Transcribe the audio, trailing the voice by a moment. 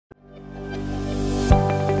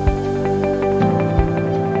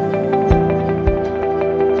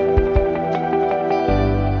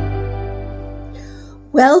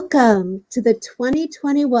Welcome to the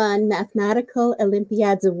 2021 Mathematical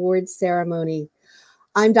Olympiads Awards ceremony.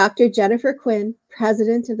 I'm Dr. Jennifer Quinn,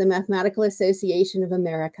 President of the Mathematical Association of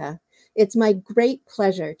America. It's my great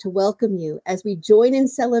pleasure to welcome you as we join in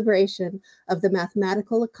celebration of the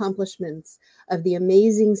mathematical accomplishments of the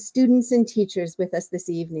amazing students and teachers with us this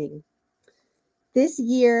evening. This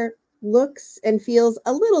year looks and feels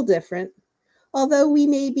a little different. Although we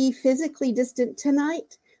may be physically distant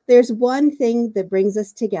tonight, there's one thing that brings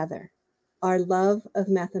us together: our love of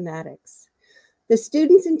mathematics. The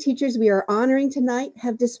students and teachers we are honoring tonight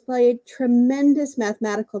have displayed tremendous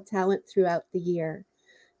mathematical talent throughout the year.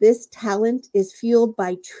 This talent is fueled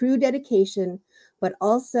by true dedication, but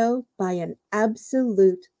also by an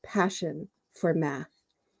absolute passion for math.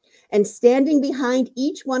 And standing behind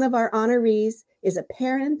each one of our honorees is a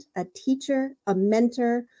parent, a teacher, a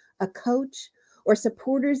mentor, a coach, or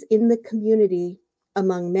supporters in the community,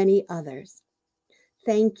 among many others.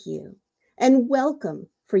 Thank you and welcome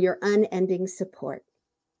for your unending support.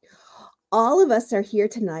 All of us are here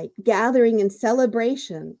tonight gathering in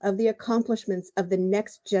celebration of the accomplishments of the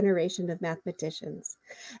next generation of mathematicians.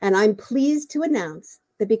 And I'm pleased to announce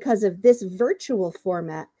that because of this virtual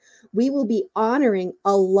format, we will be honoring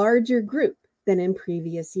a larger group than in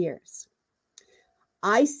previous years.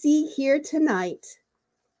 I see here tonight,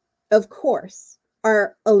 of course,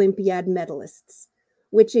 our Olympiad medalists,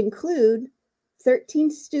 which include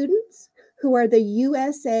 13 students who are the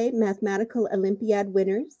USA Mathematical Olympiad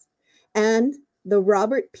winners and the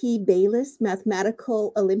Robert P. Bayliss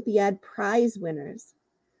Mathematical Olympiad Prize winners,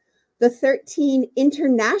 the 13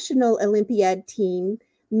 International Olympiad team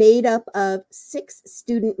made up of 6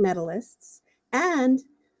 student medalists, and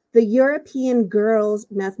the European Girls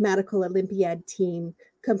Mathematical Olympiad team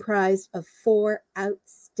comprised of 4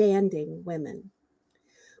 outstanding women.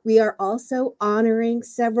 We are also honoring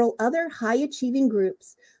several other high-achieving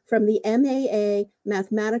groups from the MAA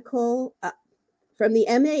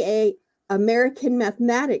American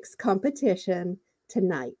Mathematics competition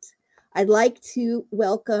tonight. I'd like to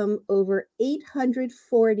welcome over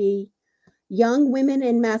 840 young women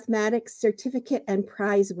in mathematics certificate and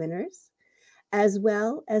prize winners, as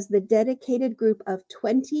well as the dedicated group of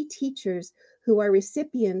 20 teachers who are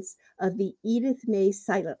recipients of the Edith May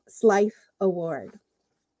Slife Award.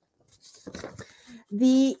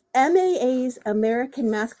 The MAA's American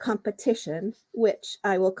Math Competition, which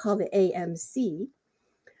I will call the AMC,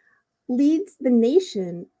 leads the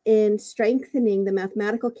nation in strengthening the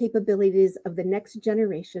mathematical capabilities of the next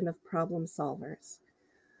generation of problem solvers.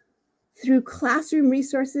 Through classroom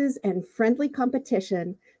resources and friendly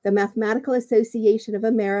competition, the Mathematical Association of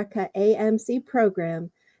America AMC program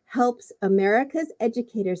helps America's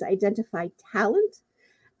educators identify talent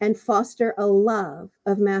and foster a love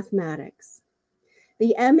of mathematics.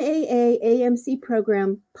 The MAA AMC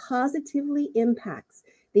program positively impacts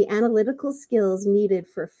the analytical skills needed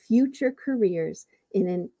for future careers in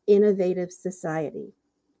an innovative society.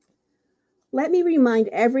 Let me remind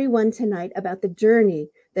everyone tonight about the journey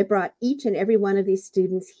that brought each and every one of these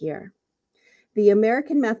students here. The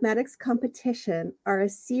American Mathematics Competition are a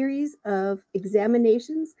series of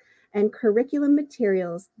examinations and curriculum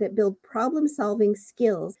materials that build problem-solving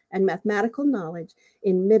skills and mathematical knowledge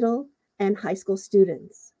in middle and high school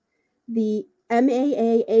students. The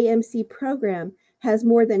MAA AMC program has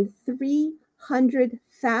more than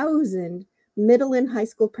 300,000 middle and high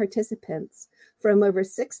school participants from over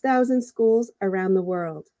 6,000 schools around the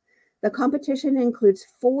world. The competition includes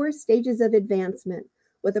 4 stages of advancement,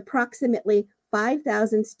 with approximately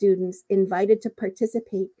 5,000 students invited to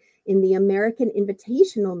participate in the American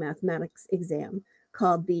Invitational Mathematics exam,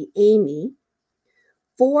 called the AMY,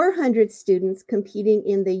 400 students competing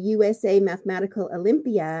in the USA Mathematical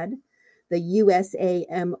Olympiad, the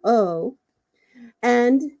USAMO,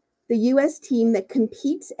 and the US team that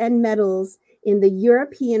competes and medals in the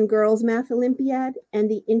European Girls Math Olympiad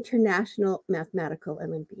and the International Mathematical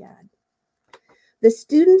Olympiad. The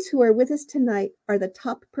students who are with us tonight are the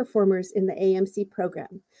top performers in the AMC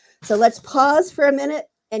program. So let's pause for a minute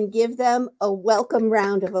and give them a welcome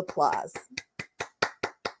round of applause.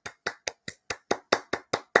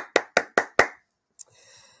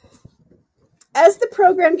 As the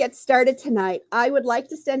program gets started tonight, I would like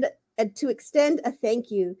to extend a thank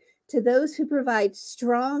you to those who provide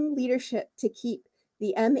strong leadership to keep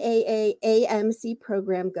the MAA AMC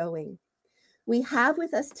program going. We have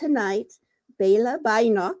with us tonight Bela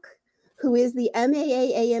Bajnok, who is the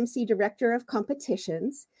MAA AMC Director of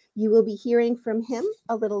Competitions. You will be hearing from him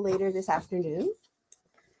a little later this afternoon.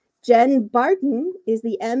 Jen Barton is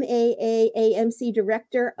the MAA AMC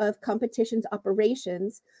Director of Competitions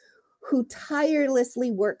Operations, who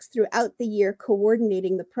tirelessly works throughout the year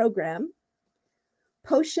coordinating the program.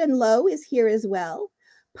 Po Shen Lo is here as well.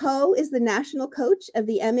 Po is the national coach of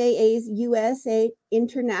the MAA's USA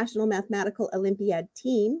International Mathematical Olympiad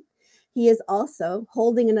team. He is also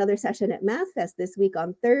holding another session at MathFest this week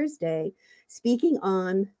on Thursday, speaking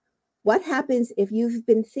on what happens if you've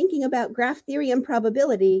been thinking about graph theory and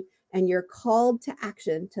probability and you're called to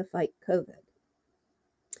action to fight COVID.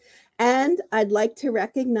 And I'd like to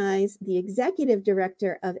recognize the executive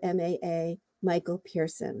director of MAA, Michael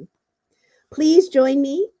Pearson. Please join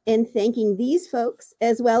me in thanking these folks,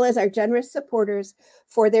 as well as our generous supporters,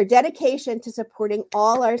 for their dedication to supporting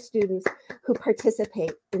all our students who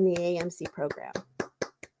participate in the AMC program.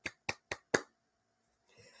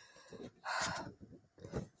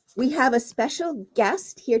 We have a special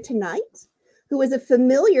guest here tonight who is a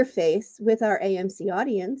familiar face with our AMC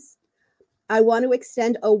audience. I want to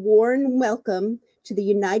extend a warm welcome to the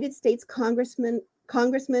United States Congressman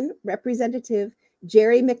Representative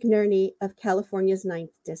Jerry McNerney of California's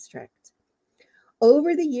 9th District.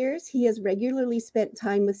 Over the years, he has regularly spent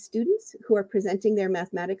time with students who are presenting their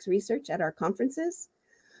mathematics research at our conferences.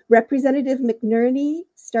 Representative McNerney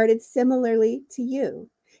started similarly to you.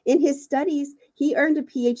 In his studies, he earned a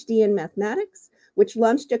PhD in mathematics, which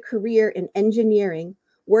launched a career in engineering,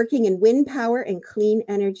 working in wind power and clean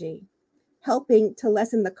energy, helping to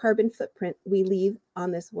lessen the carbon footprint we leave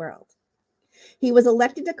on this world. He was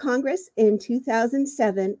elected to Congress in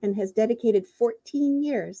 2007 and has dedicated 14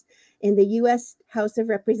 years in the U.S. House of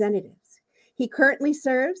Representatives. He currently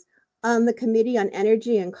serves on the Committee on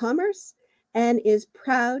Energy and Commerce and is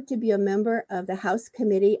proud to be a member of the House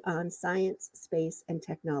Committee on Science, Space, and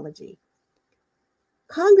Technology.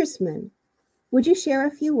 Congressman, would you share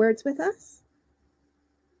a few words with us?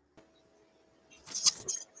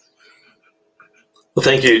 Well,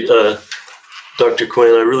 thank you, Dr.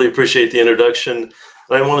 Quinn. I really appreciate the introduction. And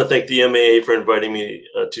I want to thank the MAA for inviting me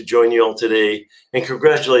to join you all today. And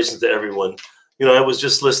congratulations to everyone. You know, I was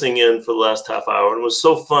just listening in for the last half hour, and it was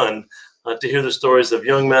so fun to hear the stories of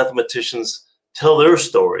young mathematicians tell their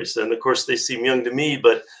stories. And of course, they seem young to me,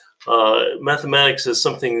 but mathematics is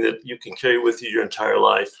something that you can carry with you your entire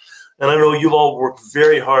life. And I know you've all worked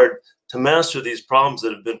very hard to master these problems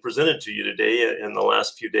that have been presented to you today in the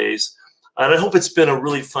last few days. And I hope it's been a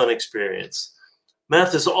really fun experience.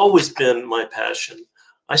 Math has always been my passion.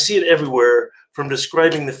 I see it everywhere, from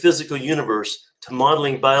describing the physical universe to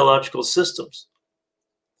modeling biological systems.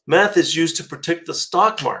 Math is used to predict the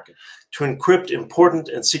stock market, to encrypt important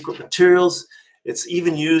and secret materials. It's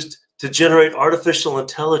even used to generate artificial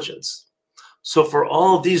intelligence. So for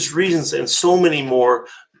all of these reasons and so many more,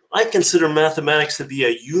 I consider mathematics to be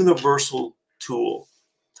a universal tool.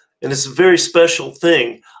 And it's a very special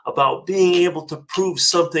thing about being able to prove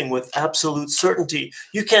something with absolute certainty.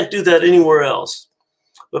 You can't do that anywhere else.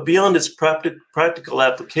 But beyond its practical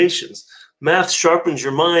applications, math sharpens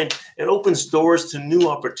your mind and opens doors to new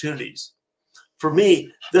opportunities. For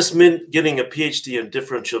me, this meant getting a PhD in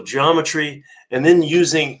differential geometry and then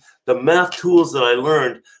using the math tools that I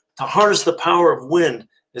learned to harness the power of wind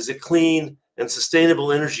as a clean and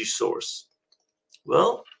sustainable energy source.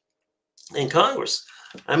 Well, in Congress,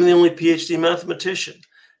 I'm the only PhD mathematician,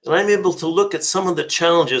 and I'm able to look at some of the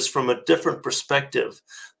challenges from a different perspective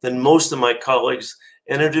than most of my colleagues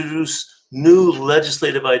and introduce new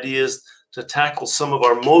legislative ideas to tackle some of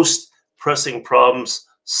our most pressing problems,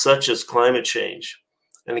 such as climate change.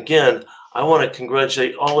 And again, I want to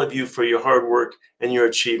congratulate all of you for your hard work and your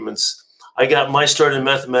achievements. I got my start in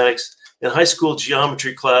mathematics in high school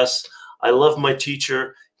geometry class. I love my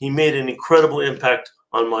teacher. He made an incredible impact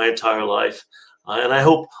on my entire life. And I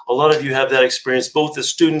hope a lot of you have that experience, both as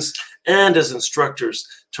students and as instructors,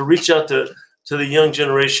 to reach out to the young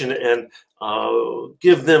generation and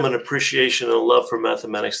give them an appreciation and a love for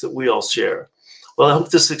mathematics that we all share. Well, I hope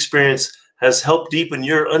this experience has helped deepen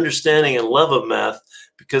your understanding and love of math,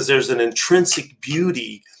 because there's an intrinsic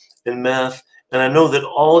beauty in math, and I know that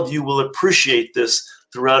all of you will appreciate this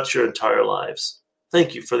throughout your entire lives.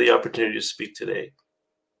 Thank you for the opportunity to speak today.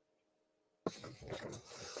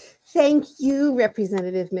 Thank you,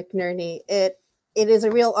 Representative McNerney. It is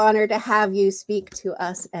a real honor to have you speak to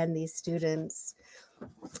us and these students.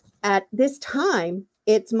 At this time,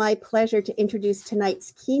 it's my pleasure to introduce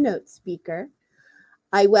tonight's keynote speaker.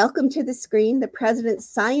 I welcome to the screen the President's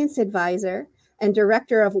Science Advisor and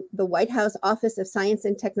Director of the White House Office of Science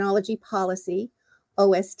and Technology Policy,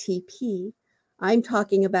 OSTP. I'm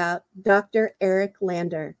talking about Dr. Eric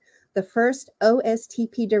Lander, the first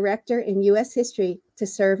OSTP director in U.S. history to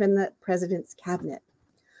serve in the President's cabinet.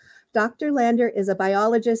 Dr. Lander is a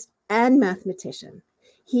biologist and mathematician.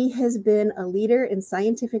 He has been a leader in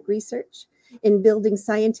scientific research, in building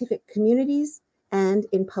scientific communities, and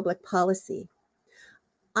in public policy.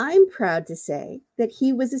 I'm proud to say that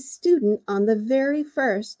he was a student on the very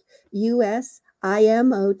first US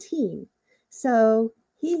IMO team. So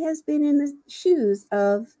he has been in the shoes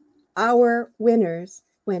of our winners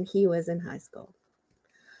when he was in high school.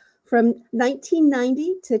 From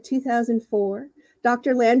 1990 to 2004,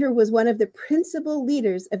 Dr. Lander was one of the principal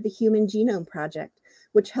leaders of the Human Genome Project,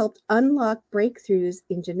 which helped unlock breakthroughs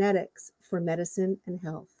in genetics for medicine and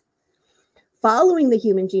health. Following the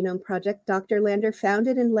Human Genome Project, Dr. Lander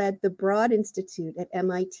founded and led the Broad Institute at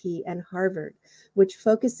MIT and Harvard, which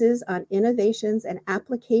focuses on innovations and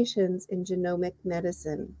applications in genomic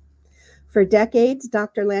medicine. For decades,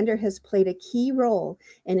 Dr. Lander has played a key role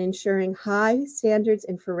in ensuring high standards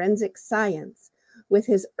in forensic science, with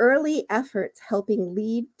his early efforts helping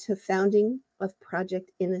lead to founding of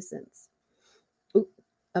Project Innocence,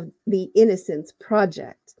 of the Innocence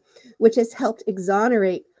Project, which has helped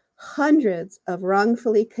exonerate hundreds of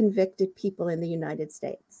wrongfully convicted people in the United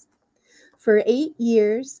States. For 8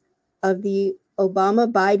 years of the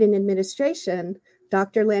Obama-Biden administration,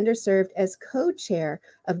 Dr. Lander served as co-chair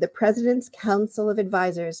of the President's Council of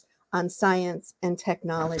Advisors on Science and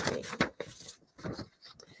Technology.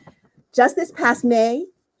 Just this past May,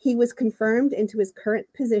 he was confirmed into his current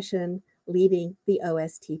position leading the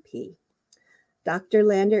OSTP. Dr.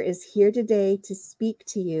 Lander is here today to speak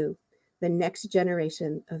to you, the next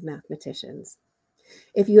generation of mathematicians.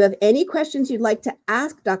 If you have any questions you'd like to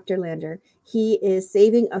ask Dr. Lander, he is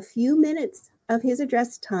saving a few minutes of his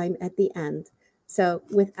address time at the end. So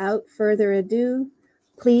without further ado,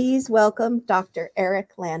 please welcome Dr.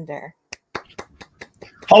 Eric Lander.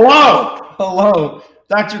 Hello.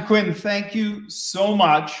 Dr. Quinn, thank you so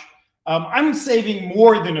much. I'm saving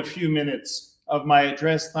more than a few minutes of my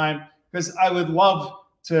address time because I would love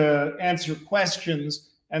to answer questions.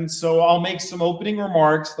 And so I'll make some opening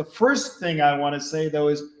remarks. The first thing I want to say, though,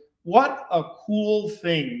 is what a cool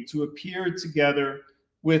thing to appear together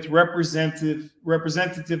with Representative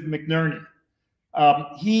McNerney.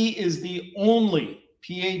 He is the only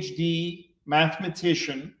PhD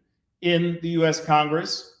mathematician in the US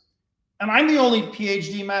Congress, and I'm the only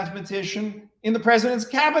PhD mathematician in the president's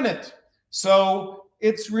cabinet. So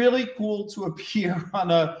it's really cool to appear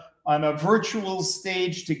on a virtual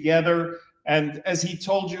stage together. And as he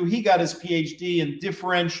told you, he got his PhD in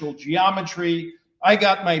differential geometry. I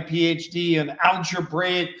got my PhD in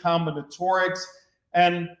algebraic combinatorics.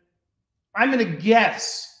 And I'm going to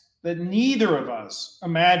guess that neither of us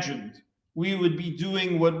imagined we would be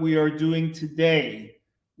doing what we are doing today,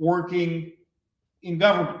 working in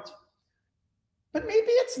government. But maybe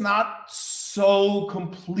it's not so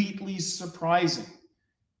completely surprising,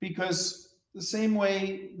 because the same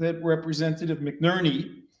way that Representative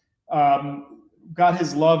McNerney got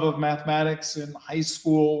his love of mathematics in high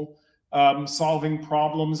school, solving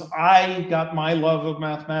problems, I got my love of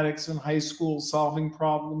mathematics in high school, solving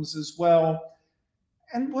problems as well.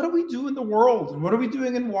 And what do we do in the world? And what are we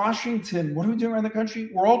doing in Washington? What are we doing around the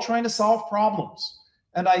country? We're all trying to solve problems.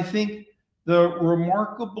 And I think the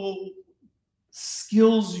remarkable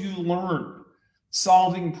skills you learn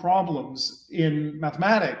solving problems in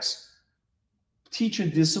mathematics teach a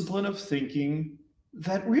discipline of thinking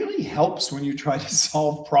that really helps when you try to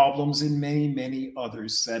solve problems in many, many other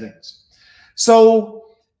settings. So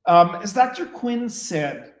as Dr. Quinn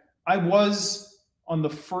said, I was on the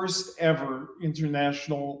first ever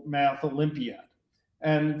International Math Olympiad.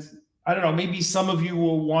 And I don't know, maybe some of you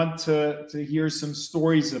will want to hear some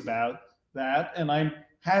stories about that. And I'm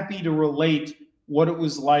happy to relate what it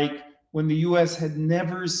was like when the US had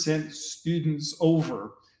never sent students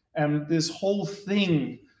over. And this whole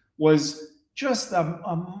thing was just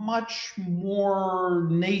a much more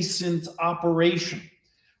nascent operation.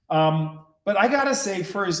 But I gotta say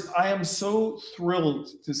first, I am so thrilled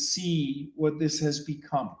to see what this has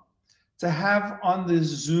become. To have on this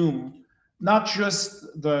Zoom, not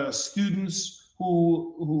just the students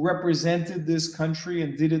who represented this country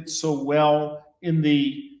and did it so well in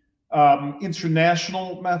the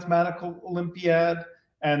International Mathematical Olympiad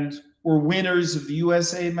and were winners of the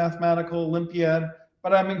USA Mathematical Olympiad,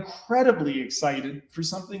 but I'm incredibly excited for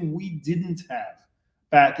something we didn't have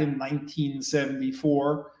back in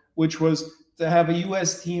 1974, which was to have a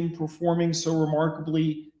US team performing so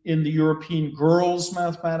remarkably in the European Girls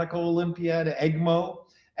Mathematical Olympiad, EGMO.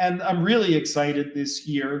 And I'm really excited this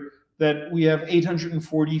year that we have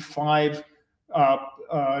 845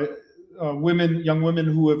 young women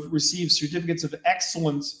who have received certificates of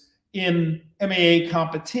excellence in MAA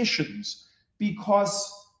competitions,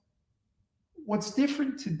 because what's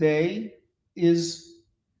different today is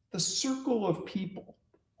the circle of people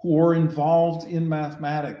who are involved in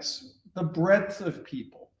mathematics, the breadth of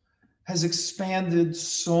people has expanded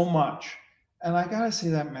so much. And I gotta say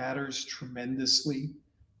that matters tremendously.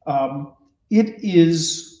 It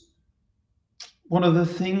is one of the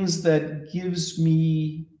things that gives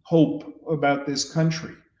me hope about this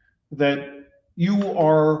country, that you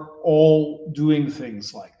are all doing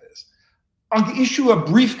things like this. I'll issue a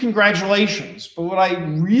brief congratulations, but what I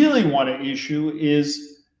really want to issue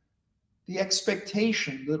is the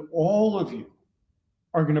expectation that all of you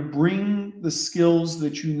are going to bring the skills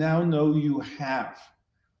that you now know you have,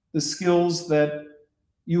 the skills that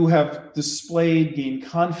you have displayed, gained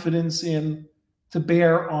confidence in, to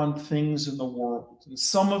bear on things in the world. And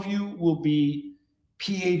some of you will be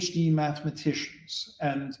PhD mathematicians,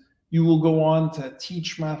 and you will go on to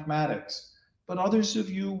teach mathematics. But others of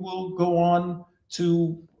you will go on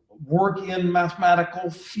to work in mathematical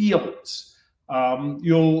fields.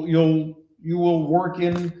 You will work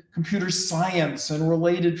in computer science and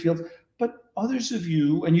related fields. But others of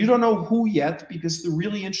you, and you don't know who yet, because the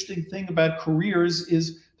really interesting thing about careers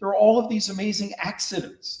is there are all of these amazing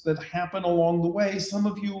accidents that happen along the way. Some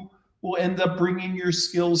of you will end up bringing your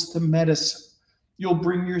skills to medicine. You'll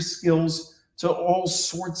bring your skills to all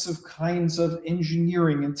sorts of kinds of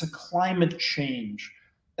engineering and to climate change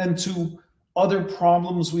and to other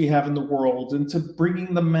problems we have in the world, and to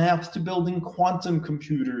bringing the math to building quantum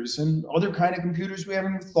computers and other kind of computers we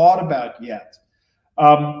haven't even thought about yet.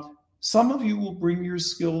 Some of you will bring your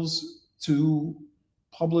skills to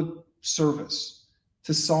public service,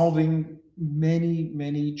 to solving many,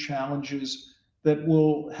 many challenges that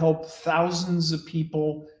will help thousands of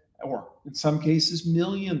people, or in some cases,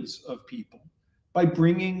 millions of people, by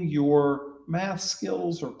bringing your math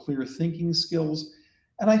skills or clear thinking skills.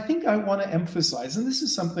 And I think I want to emphasize, and this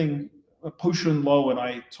is something Poshan Low and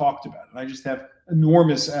I talked about, and I just have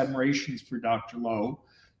enormous admiration for Dr. Low,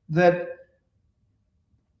 that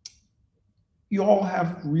you all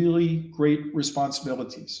have really great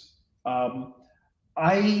responsibilities.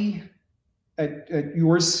 I, at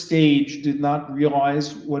your stage, did not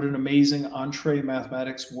realize what an amazing entree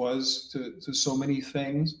mathematics was to so many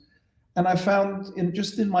things. And I found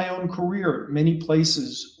just in my own career, many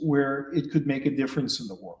places where it could make a difference in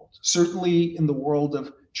the world. Certainly in the world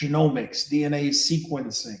of genomics, DNA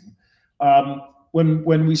sequencing.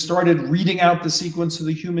 When we started reading out the sequence of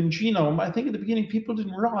the human genome, I think at the beginning people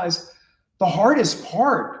didn't realize the hardest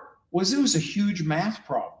part was it was a huge math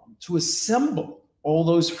problem to assemble all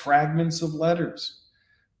those fragments of letters.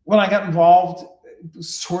 When I got involved, it was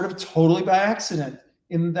sort of totally by accident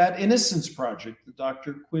in that Innocence project that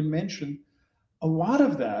Dr. Quinn mentioned. A lot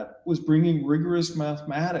of that was bringing rigorous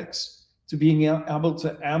mathematics to being able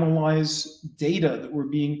to analyze data that were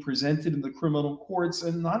being presented in the criminal courts,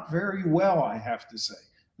 and not very well, I have to say,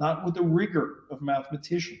 not with the rigor of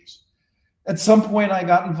mathematicians. At some point, I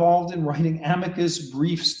got involved in writing amicus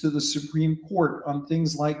briefs to the Supreme Court on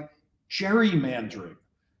things like gerrymandering,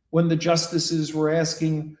 when the justices were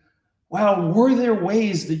asking, well, were there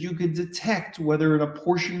ways that you could detect whether an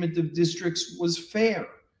apportionment of districts was fair?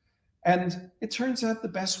 And it turns out the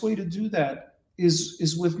best way to do that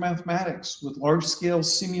is with mathematics, with large-scale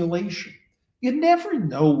simulation. You never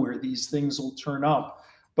know where these things will turn up,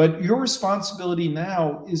 but your responsibility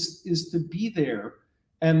now is to be there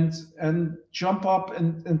and jump up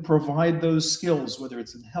and provide those skills, whether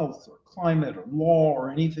it's in health or climate or law or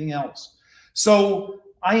anything else. So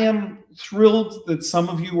I am thrilled that some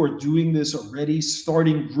of you are doing this already,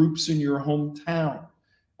 starting groups in your hometown,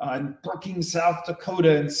 in Brookings, South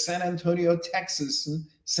Dakota, and San Antonio, Texas, and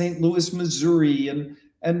St. Louis, Missouri, and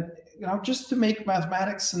you know, just to make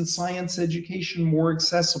mathematics and science education more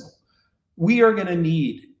accessible. We are going to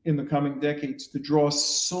need in the coming decades to draw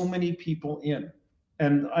so many people in,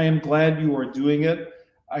 and I am glad you are doing it.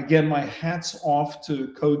 Again, my hat's off to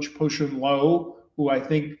Coach Poshan Low, who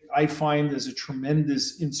I find is a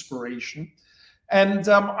tremendous inspiration. And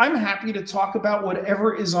I'm happy to talk about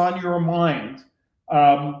whatever is on your mind.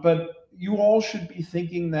 But you all should be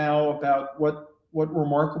thinking now about what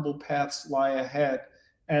remarkable paths lie ahead.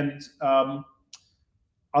 And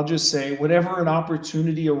I'll just say, whenever an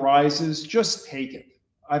opportunity arises, just take it.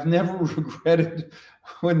 I've never regretted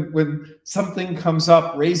when something comes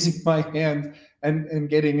up, raising my hand and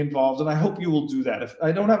getting involved. And I hope you will do that.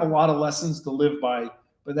 I don't have a lot of lessons to live by,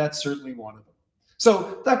 but that's certainly one of them.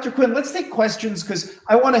 So Dr. Quinn, let's take questions because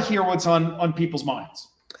I want to hear what's on people's minds.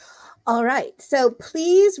 All right. So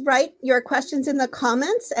please write your questions in the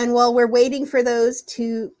comments. And while we're waiting for those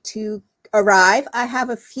to arrive, I have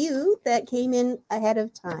a few that came in ahead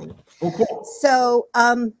of time. Oh, cool. So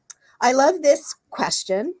I love this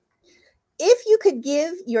question. if you could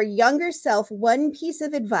give your younger self one piece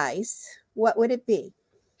of advice, what would it be?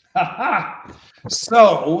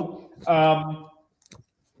 So,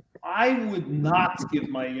 I would not give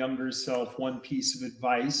my younger self one piece of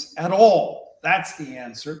advice at all. That's the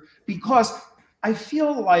answer. Because I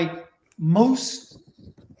feel like most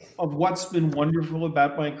of what's been wonderful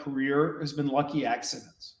about my career has been lucky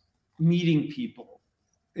accidents, meeting people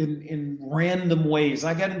in random ways.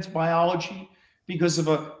 I got into biology because of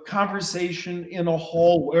a conversation in a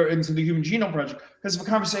hallway, or into the Human Genome Project because of a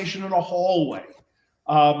conversation in a hallway.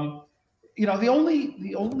 You know, the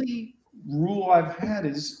only rule I've had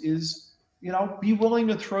is you know, be willing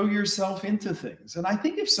to throw yourself into things. And I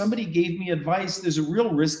think if somebody gave me advice, there's a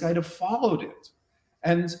real risk I'd have followed it.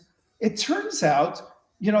 And it turns out,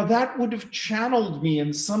 you know, that would have channeled me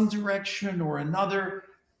in some direction or another.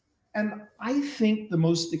 And I think the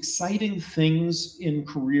most exciting things in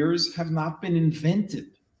careers have not been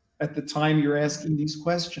invented at the time you're asking these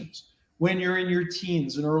questions. When you're in your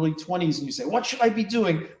teens and early 20s and you say, what should I be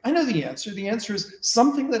doing? I know the answer. The answer is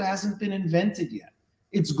something that hasn't been invented yet.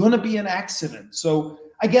 It's going to be an accident. So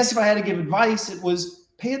I guess if I had to give advice, it was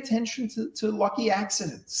pay attention to lucky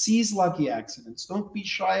accidents, seize lucky accidents. Don't be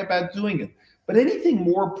shy about doing it. But anything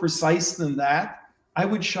more precise than that, I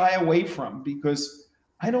would shy away from, because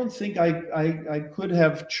I don't think I could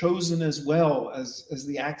have chosen as well as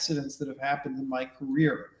the accidents that have happened in my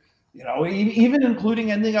career. You know, even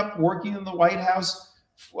including ending up working in the White House,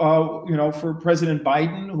 you know, for President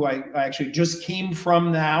Biden, who I actually just came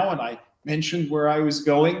from now, and I mentioned where I was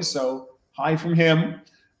going, so hi from him.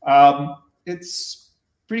 It's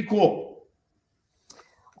pretty cool.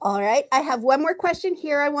 All right, I have one more question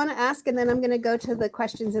here I want to ask, and then I'm going to go to the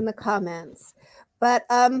questions in the comments. But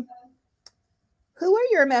who are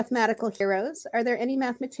your mathematical heroes? Are there any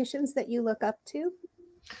mathematicians that you look up to?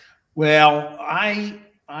 Well, I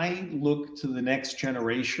look to the next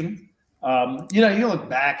generation. You know, you look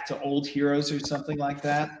back to old heroes or something like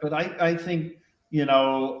that, but I think, you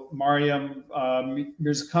know, Mariam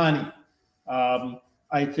Mirzakhani,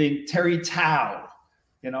 I think Terry Tao,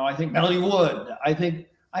 you know, I think Melanie Wood, I think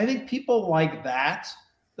people like that,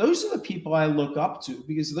 those are the people I look up to,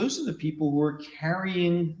 because those are the people who are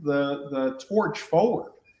carrying the torch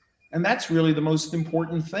forward. And that's really the most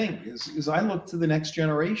important thing, is I look to the next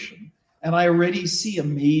generation, and I already see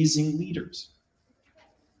amazing leaders.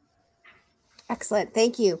 Excellent.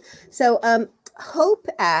 Thank you. So Hope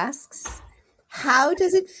asks, how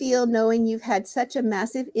does it feel knowing you've had such a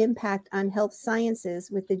massive impact on health sciences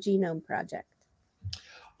with the Genome Project?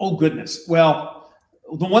 Oh, goodness. Well,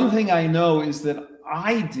 the one thing I know is that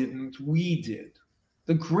we did.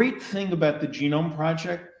 The great thing about the Genome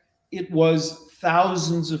Project, it was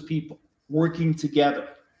thousands of people working together.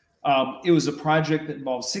 It was a project that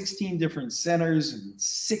involved 16 different centers in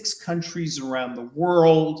 6 countries around the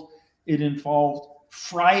world. It involved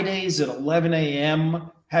Fridays at 11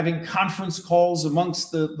 a.m., having conference calls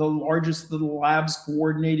amongst the largest of the labs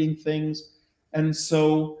coordinating things. And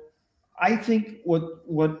so I think what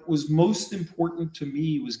was most important to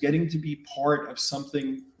me was getting to be part of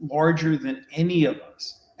something larger than any of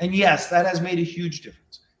us. And yes, that has made a huge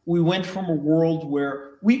difference. We went from a world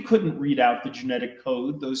where we couldn't read out the genetic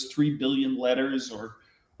code, those 3 billion letters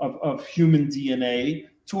of human DNA,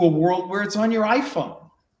 to a world where it's on your iPhone.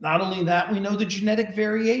 Not only that, we know the genetic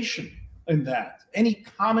variation in that. Any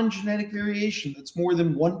common genetic variation that's more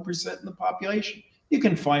than 1% in the population, you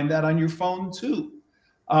can find that on your phone too.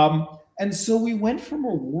 And so we went from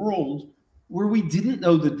a world where we didn't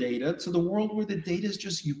know the data to the world where the data is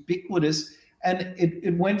just ubiquitous. And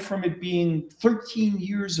it went from it being 13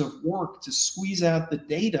 years of work to squeeze out the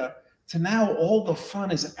data to now all the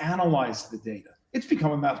fun is analyze the data. It's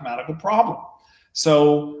become a mathematical problem.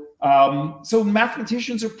 So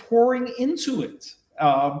mathematicians are pouring into it.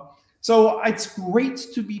 So it's great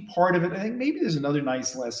to be part of it. I think maybe there's another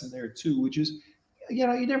nice lesson there too, which is, you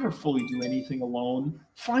know, you never fully do anything alone.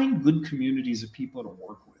 Find good communities of people to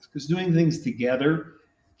work with, because doing things together,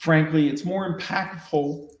 frankly, it's more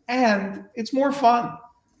impactful and it's more fun.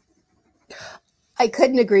 I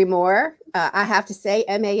couldn't agree more. I have to say,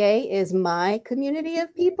 MAA is my community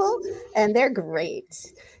of people, and they're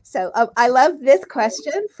great. So I love this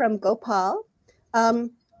question from Gopal.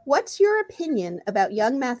 What's your opinion about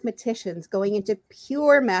young mathematicians going into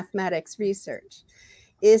pure mathematics research?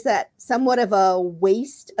 Is that somewhat of a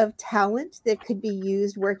waste of talent that could be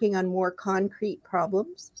used working on more concrete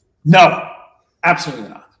problems? No, absolutely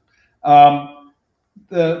not.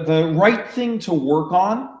 The right thing to work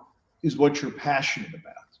on is what you're passionate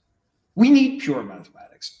about. We need pure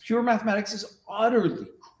mathematics. Pure mathematics is utterly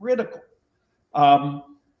critical.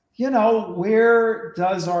 where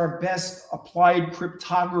does our best applied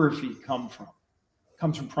cryptography come from? It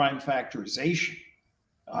comes from prime factorization.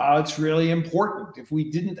 It's really important. If we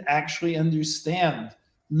didn't actually understand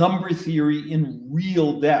number theory in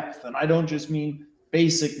real depth, and I don't just mean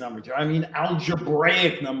basic number theory, I mean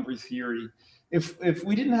algebraic number theory. If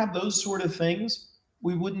we didn't have those sort of things,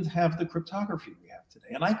 we wouldn't have the cryptography we have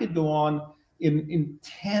today. And I could go on in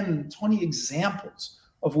 10, 20 examples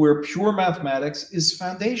of where pure mathematics is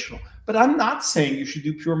foundational. But I'm not saying you should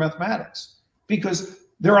do pure mathematics, because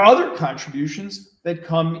there are other contributions that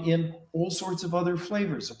come in all sorts of other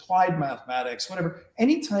flavors, applied mathematics, whatever.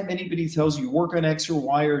 Anytime anybody tells you work on X or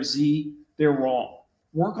Y or Z, they're wrong.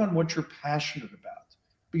 Work on what you're passionate about,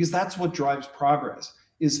 because that's what drives progress,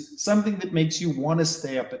 is something that makes you want to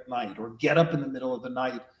stay up at night or get up in the middle of the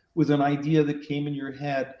night with an idea that came in your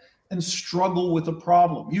head and struggle with a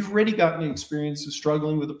problem. You've already gotten the experience of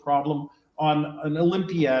struggling with a problem on an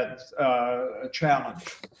Olympiad challenge.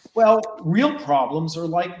 Well, real problems are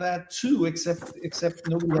like that too, except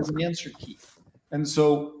nobody has an answer key. And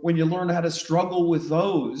so when you learn how to struggle with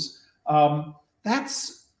those,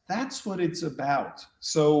 that's what it's about.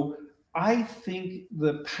 So I think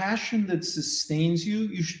the passion that sustains you,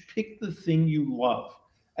 you should pick the thing you love.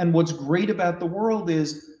 And what's great about the world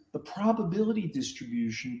is the probability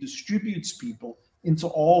distribution distributes people into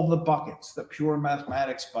all the buckets, the pure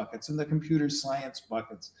mathematics buckets and the computer science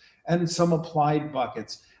buckets and some applied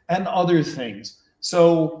buckets and other things.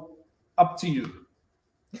 So up to you.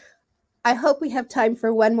 I hope we have time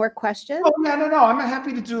for one more question. Oh, yeah, no. I'm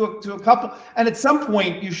happy to do a couple. And at some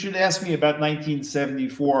point, you should ask me about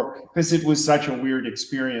 1974, because it was such a weird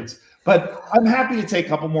experience. But I'm happy to take a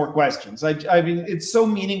couple more questions. I mean, it's so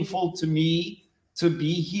meaningful to me to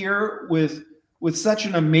be here with such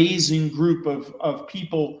an amazing group of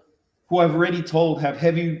people who I've already told have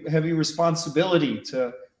heavy responsibility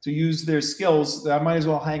to use their skills. I might as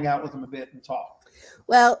well hang out with them a bit and talk.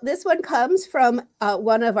 Well, this one comes from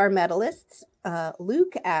one of our medalists.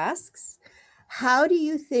 Luke asks, how do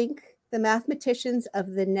you think the mathematicians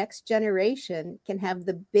of the next generation can have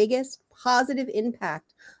the biggest positive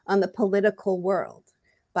impact on the political world?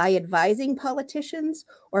 By advising politicians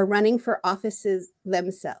or running for offices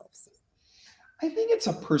themselves? I think it's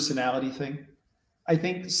a personality thing. I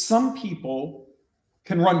think some people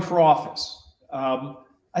can run for office. I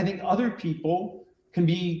think other people can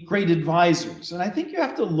be great advisors. And I think you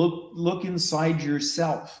have to look inside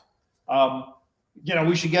yourself.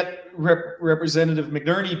 We should get Representative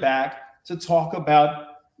McNerney back to talk about,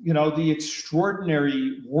 the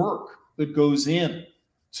extraordinary work that goes in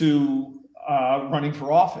to running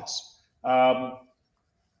for office. I've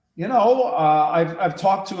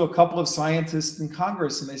talked to a couple of scientists in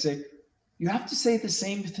Congress, and they say, you have to say the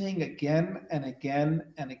same thing again and again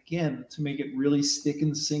and again to make it really stick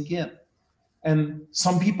and sink in. And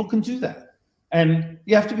some people can do that. And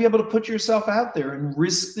you have to be able to put yourself out there and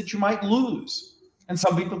risk that you might lose. And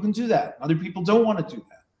some people can do that. Other people don't want to do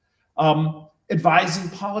that. Advising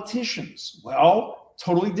politicians, well,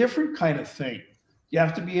 totally different kind of thing. You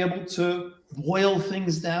have to be able to boil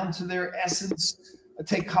things down to their essence,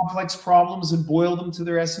 take complex problems and boil them to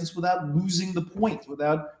their essence without losing the point,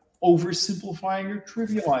 without oversimplifying or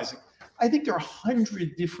trivializing. I think there are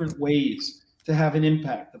 100 different ways to have an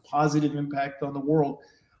impact, a positive impact on the world.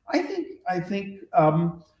 I think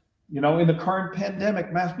in the current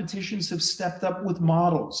pandemic, mathematicians have stepped up with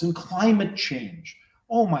models and climate change.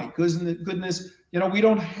 Oh my goodness, we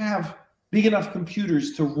don't have big enough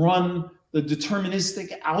computers to run the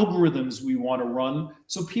deterministic algorithms we want to run.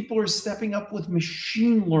 So people are stepping up with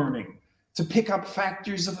machine learning to pick up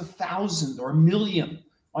factors of 1,000 or 1,000,000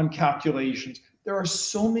 on calculations. There are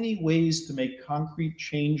so many ways to make concrete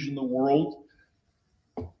change in the world.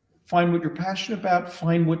 Find what you're passionate about,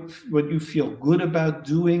 find what you feel good about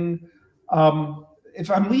doing. If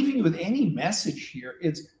I'm leaving you with any message here,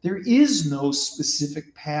 it's there is no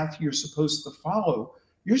specific path you're supposed to follow.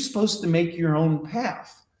 You're supposed to make your own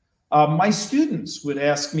path. My students would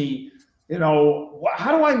ask me,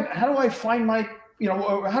 how do I find my,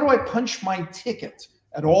 how do I punch my ticket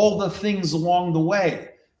at all the things along the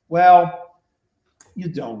way? Well, you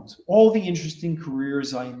don't. All the interesting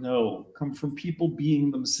careers I know come from people being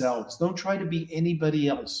themselves. Don't try to be anybody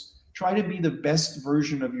else. Try to be the best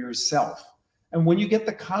version of yourself. And when you get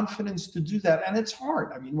the confidence to do that, and it's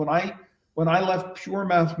hard. I mean, when I left pure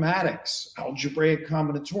mathematics, algebraic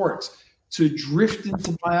combinatorics, to drift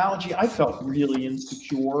into biology, I felt really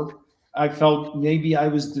insecure. I felt maybe I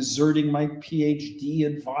was deserting my PhD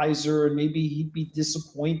advisor, and maybe he'd be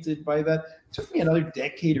disappointed by that. It took me another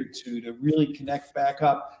decade or two to really connect back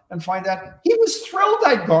up and find out he was thrilled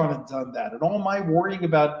I'd gone and done that. And all my worrying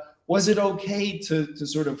about, was it okay to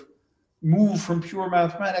sort of move from pure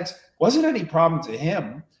mathematics, wasn't any problem to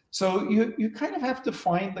him. So you kind of have to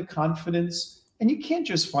find the confidence, and you can't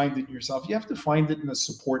just find it in yourself. You have to find it in a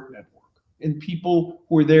support network, in people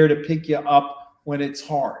who are there to pick you up when it's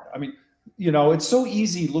hard. I mean, it's so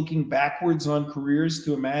easy looking backwards on careers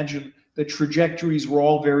to imagine the trajectories were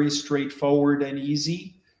all very straightforward and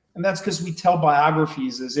easy. And that's because we tell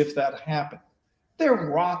biographies as if that happened. They're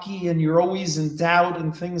rocky, and you're always in doubt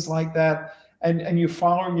and things like that. And you're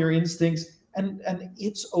following your instincts, and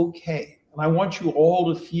it's okay. And I want you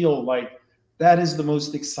all to feel like that is the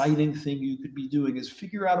most exciting thing you could be doing, is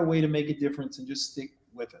figure out a way to make a difference and just stick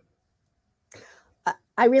with it.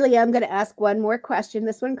 I really am going to ask one more question.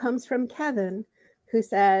 This one comes from Kevin, who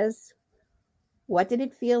says, what did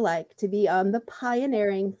it feel like to be on the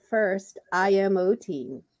pioneering first IMO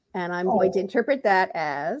team? And I'm going to interpret that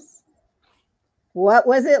as, what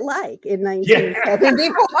was it like in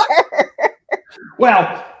 1974? Yeah.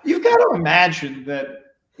 Well, you've got to imagine that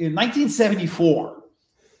in 1974,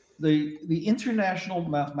 the International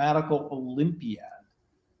Mathematical Olympiad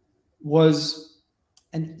was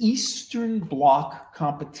an Eastern Bloc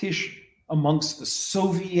competition amongst the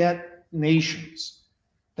Soviet nations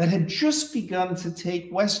that had just begun to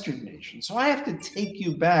take Western nations. So I have to take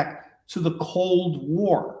you back to the Cold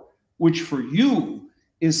War, which for you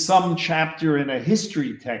is some chapter in a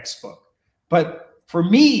history textbook. But for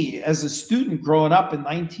me, as a student growing up in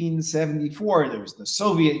 1974, there was the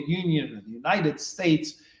Soviet Union and the United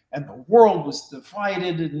States, and the world was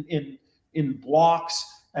divided in blocks.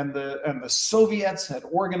 And the Soviets had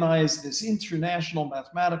organized this international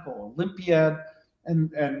mathematical Olympiad,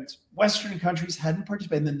 and Western countries hadn't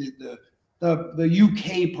participated. And then the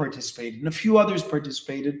UK participated, and a few others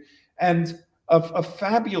participated. And a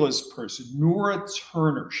fabulous person, Nora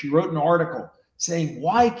Turner, she wrote an article saying,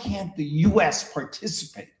 why can't the US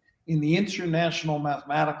participate in the International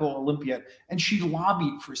Mathematical Olympiad? And she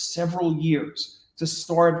lobbied for several years to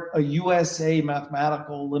start a USA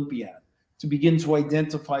Mathematical Olympiad, to begin to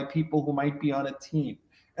identify people who might be on a team,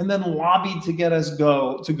 and then lobbied to get us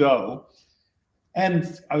to go.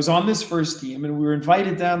 And I was on this first team, and we were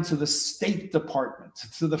invited down to the State Department,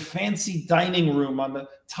 to the fancy dining room on the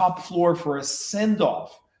top floor for a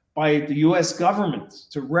send-off by the US government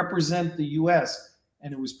to represent the US,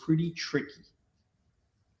 and it was pretty tricky.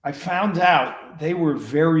 I found out they were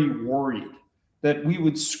very worried that we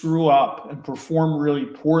would screw up and perform really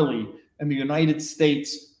poorly, and the United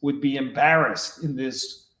States would be embarrassed in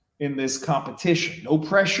this competition. No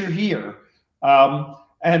pressure here.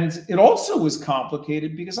 And it also was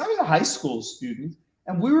complicated because I was a high school student,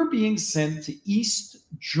 and we were being sent to East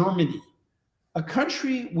Germany, a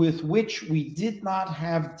country with which we did not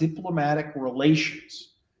have diplomatic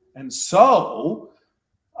relations. And so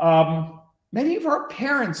many of our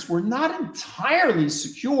parents were not entirely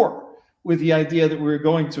secure with the idea that we were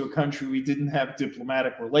going to a country we didn't have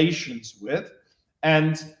diplomatic relations with.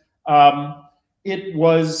 And it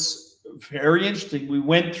was very interesting. We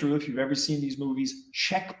went through, if you've ever seen these movies,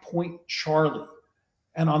 Checkpoint Charlie.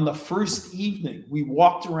 And on the first evening, we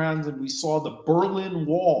walked around and we saw the Berlin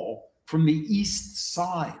Wall from the east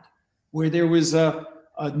side, where there was a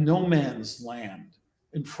no man's land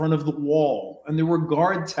in front of the wall. And there were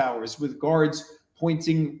guard towers with guards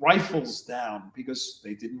pointing rifles down because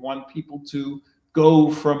they didn't want people to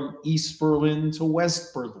go from East Berlin to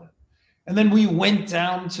West Berlin. And then we went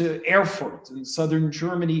down to Erfurt in southern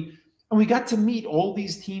Germany, and we got to meet all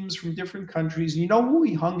these teams from different countries. You know who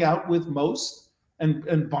we hung out with most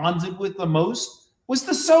and bonded with the most? Was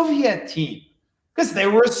the Soviet team, because they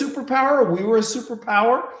were a superpower, we were a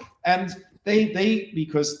superpower, and they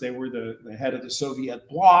because they were the head of the Soviet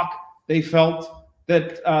bloc, they felt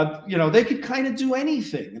that they could kind of do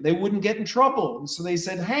anything and they wouldn't get in trouble. And so they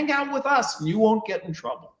said, hang out with us and you won't get in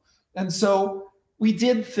trouble. And so we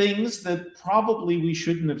did things that probably we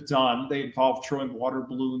shouldn't have done. They involved throwing water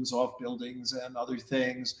balloons off buildings and other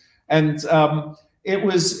things. And it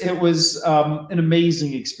was an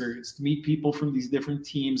amazing experience to meet people from these different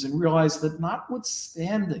teams and realize that,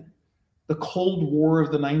 notwithstanding the Cold War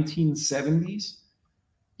of the 1970s,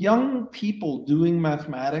 young people doing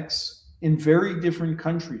mathematics in very different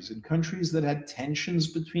countries, in countries that had tensions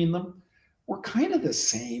between them, were kind of the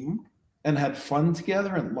same and had fun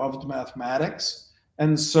together and loved mathematics.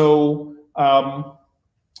 And so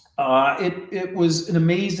It was an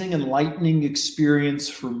amazing, enlightening experience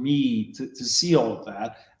for me to see all of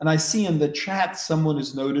that. And I see in the chat someone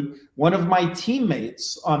has noted one of my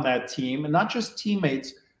teammates on that team, and not just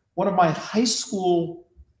teammates, one of my high school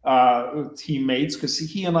teammates, because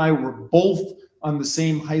he and I were both on the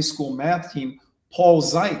same high school math team, Paul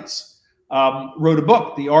Zeitz, wrote a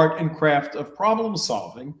book, The Art and Craft of Problem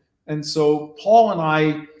Solving. And so Paul and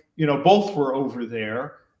I, both were over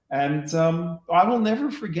there. And I will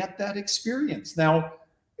never forget that experience. Now,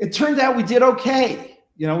 it turned out we did okay.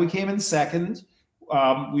 We came in second.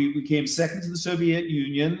 We came second to the Soviet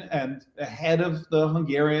Union and ahead of the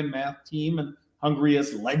Hungarian math team, and Hungary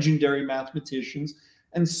has legendary mathematicians.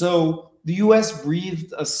 And so the US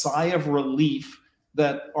breathed a sigh of relief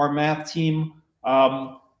that our math team,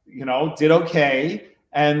 did okay.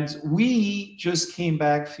 And we just came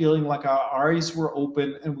back feeling like our eyes were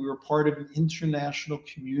open and we were part of an international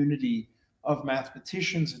community of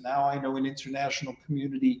mathematicians. And now I know an international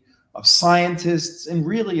community of scientists. And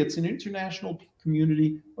really, it's an international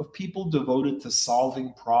community of people devoted to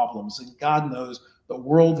solving problems. And God knows the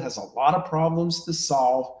world has a lot of problems to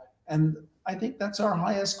solve. And I think that's our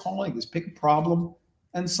highest calling, is pick a problem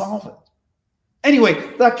and solve it.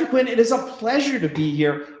 Anyway, Dr. Quinn, it is a pleasure to be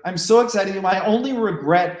here. I'm so excited. My only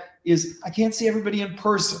regret is I can't see everybody in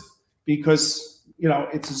person because,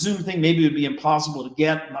 it's a Zoom thing. Maybe it would be impossible to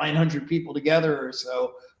get 900 people together or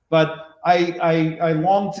so. But I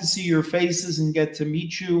long to see your faces and get to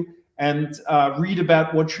meet you and read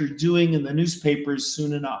about what you're doing in the newspapers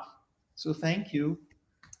soon enough. So thank you.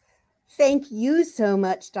 Thank you so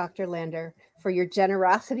much, Dr. Lander, for your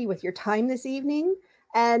generosity with your time this evening.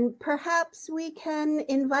 And perhaps we can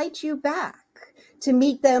invite you back to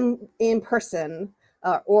meet them in person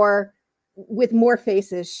or with more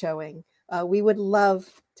faces showing. We would love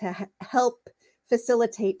to help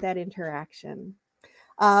facilitate that interaction.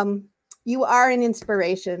 You are an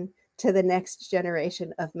inspiration to the next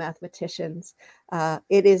generation of mathematicians.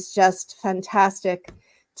 It is just fantastic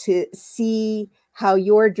to see how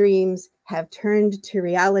your dreams have turned to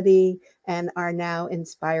reality and are now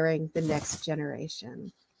inspiring the next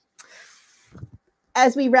generation.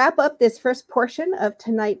 As we wrap up this first portion of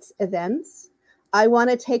tonight's events, I want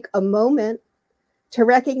to take a moment to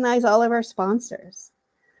recognize all of our sponsors.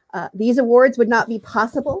 These awards would not be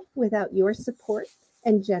possible without your support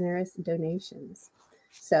and generous donations.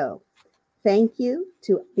 So thank you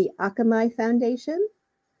to the Akamai Foundation,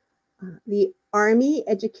 the Army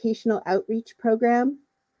Educational Outreach Program,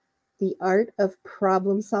 the Art of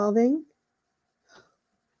Problem Solving,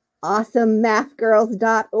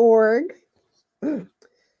 AwesomeMathGirls.org,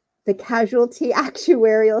 the Casualty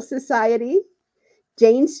Actuarial Society,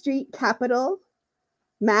 Jane Street Capital,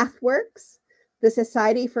 MathWorks, the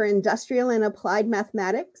Society for Industrial and Applied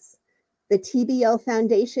Mathematics, the TBL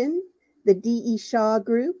Foundation, the D.E. Shaw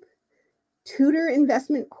Group, Tudor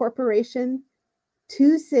Investment Corporation,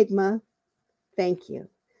 2 Sigma. Thank you.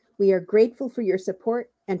 We are grateful for your support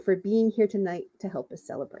and for being here tonight to help us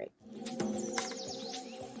celebrate.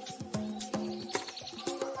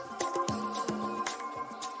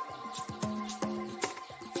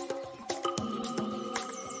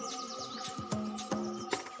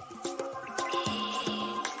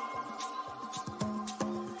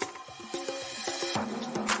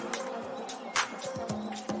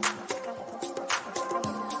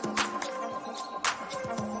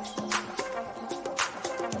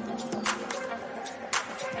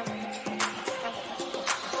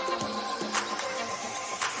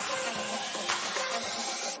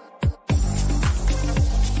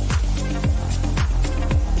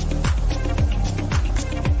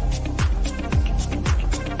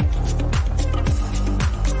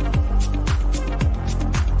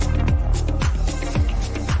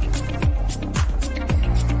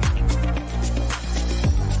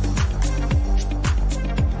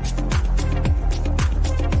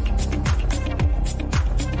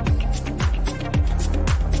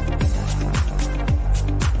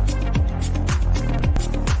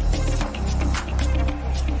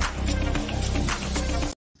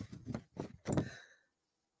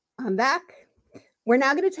 I'm back. We're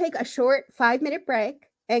now going to take a short 5-minute break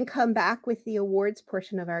and come back with the awards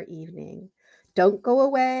portion of our evening. Don't go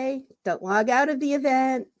away. Don't log out of the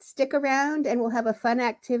event. Stick around and we'll have a fun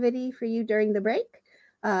activity for you during the break.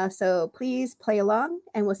 So please play along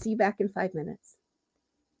and we'll see you back in 5 minutes.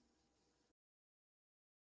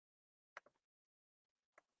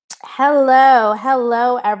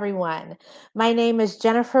 Hello, everyone. My name is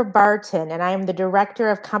Jennifer Barton, and I am the Director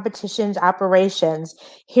of Competitions Operations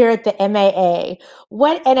here at the MAA.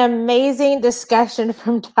 What an amazing discussion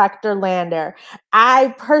from Dr. Lander.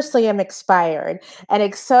 I personally am inspired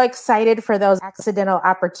and so excited for those accidental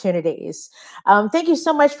opportunities. Thank you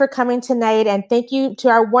so much for coming tonight, and thank you to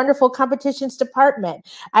our wonderful competitions department.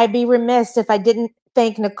 I'd be remiss if I didn't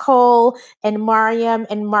thank Nicole and Mariam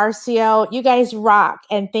and Marcio. You guys rock,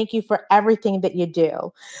 and thank you for everything that you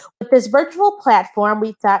do. With this virtual platform,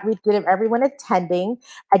 we thought we'd give everyone attending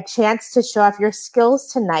a chance to show off your skills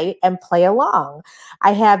tonight and play along.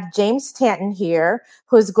 I have James Stanton here,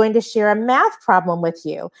 who is going to share a math problem with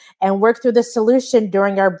you and work through the solution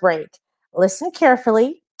during our break. Listen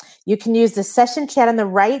carefully. You can use the session chat on the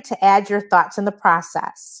right to add your thoughts in the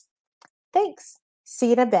process. Thanks. See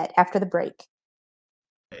you in a bit after the break.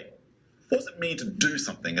 What does it mean to do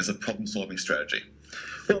something as a problem-solving strategy?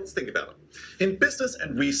 Well, let's think about it. In business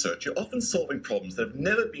and research, you're often solving problems that have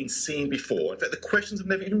never been seen before. In fact, the questions have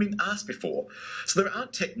never even been asked before. So there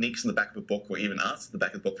aren't techniques in the back of a book or even answers in the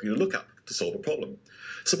back of the book for you to look up to solve a problem.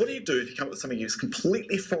 So what do you do if you come up with something that's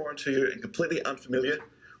completely foreign to you and completely unfamiliar?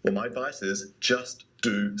 Well, my advice is just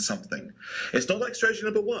do something. It's not like strategy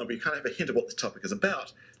number one, where you kind of have a hint of what the topic is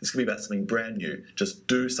about. This can be about something brand new. Just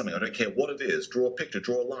do something. I don't care what it is. Draw a picture,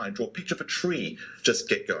 draw a line, draw a picture of a tree. Just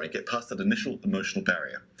get going. Get past that initial emotional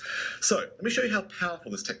barrier. So let me show you how powerful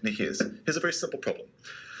this technique is. Here's a very simple problem.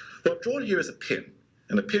 What I've drawn here is a pin,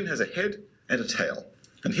 and a pin has a head and a tail.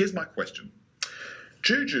 And here's my question.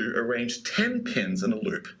 Juju arranged 10 pins in a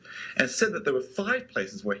loop and said that there were 5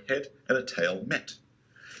 places where a head and a tail met.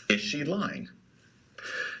 Is she lying?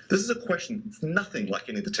 This is a question that's nothing like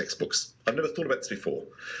any of the textbooks. I've never thought about this before.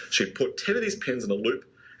 She put 10 of these pins in a loop,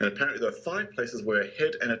 and apparently there are 5 places where a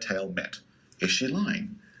head and a tail met. Is she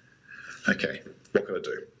lying? Okay, what can I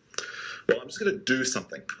do? Well, I'm just going to do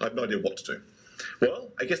something. I have no idea what to do.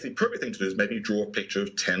 Well, I guess the appropriate thing to do is maybe draw a picture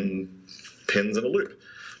of 10 pins in a loop.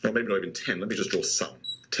 Well, maybe not even 10. Let me just draw some.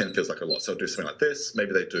 10 feels like a lot, so I'll do something like this.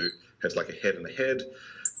 Maybe they do have like a head and a head.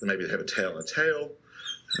 Then maybe they have a tail and a tail.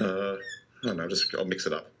 I don't know, I'll mix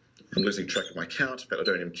it up. I'm losing track of my count, but I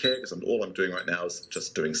don't even care because all I'm doing right now is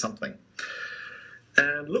just doing something.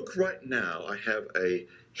 And look, right now I have a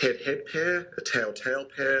head-head pair, a tail-tail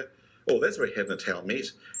pair. Oh, there's where a head and a tail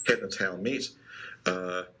meet. Head and a tail meet.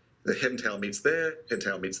 The head and tail meets there, head and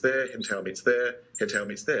tail meets there, head and tail meets there, head and tail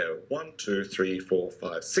meets there. 1, 2, 3, 4,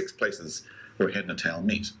 5, 6 places where a head and a tail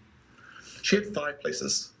meet. She had 5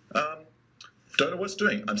 places. Don't know what it's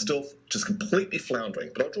doing. I'm still just completely floundering.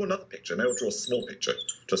 But I'll draw another picture. Maybe I'll draw a small picture.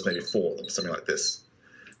 Just maybe 4 of them, something like this.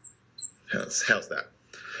 How's that?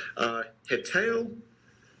 Head, tail,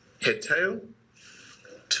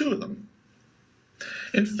 2 of them.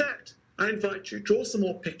 In fact, I invite you, draw some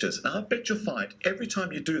more pictures, and I bet you'll find every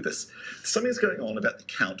time you do this, something's going on about the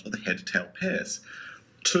count of the head-tail pairs.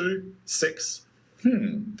 2, 6,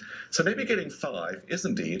 So maybe getting 5 is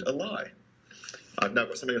indeed a lie. I've now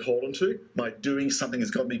got something to hold on to. My doing something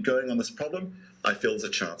has got me going on this problem. I feel there's a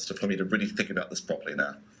chance for me to really think about this properly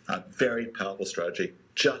now. A very powerful strategy.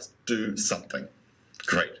 Just do something.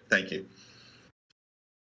 Great, thank you.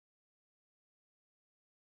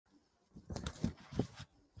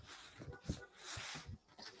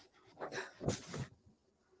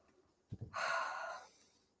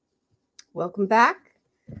 Welcome back.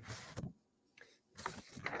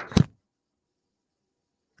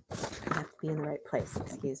 I have to be in the right place,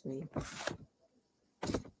 excuse me.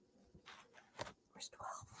 Where's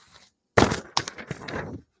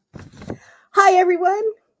 12? Hi, everyone.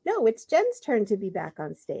 No, it's Jen's turn to be back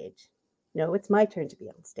on stage. No, it's my turn to be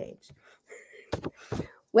on stage.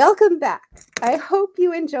 Welcome back. I hope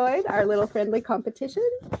you enjoyed our little friendly competition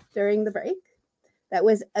during the break. That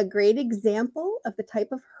was a great example of the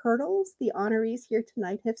type of hurdles the honorees here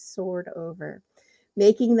tonight have soared over,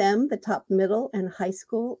 making them the top middle and high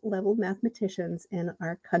school level mathematicians in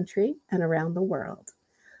our country and around the world.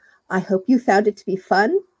 I hope you found it to be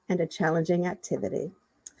fun and a challenging activity.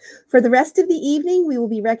 For the rest of the evening, we will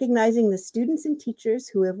be recognizing the students and teachers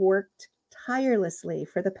who have worked tirelessly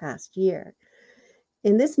for the past year.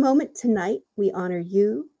 In this moment tonight, we honor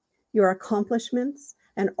you, your accomplishments,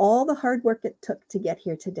 and all the hard work it took to get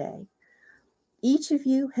here today. Each of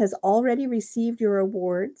you has already received your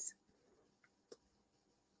awards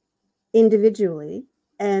individually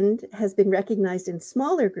and has been recognized in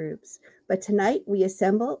smaller groups, but tonight we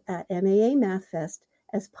assemble at MAA Math Fest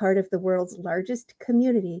as part of the world's largest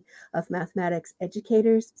community of mathematics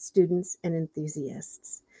educators, students, and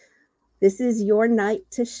enthusiasts. This is your night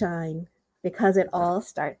to shine because it all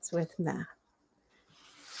starts with math.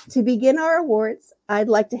 To begin our awards, I'd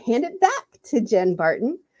like to hand it back to Jen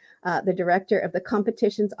Barton, the Director of the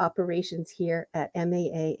Competitions Operations here at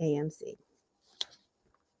MAA-AMC.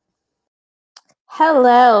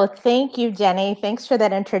 Hello. Thank you, Jenny. Thanks for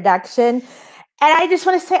that introduction. And I just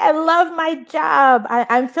want to say I love my job.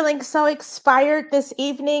 I'm feeling so inspired this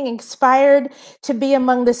evening, inspired to be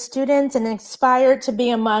among the students and inspired to be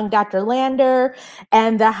among Dr. Lander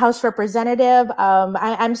and the House Representative.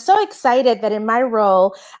 I'm so excited that in my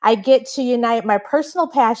role, I get to unite my personal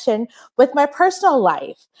passion with my personal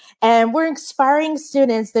life. And we're inspiring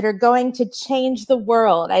students that are going to change the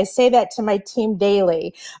world. I say that to my team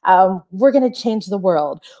daily. We're going to change the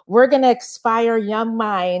world. We're going to inspire young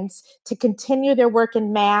minds to continue their work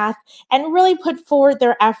in math and really put forward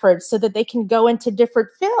their efforts so that they can go into different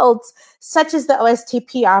fields, such as the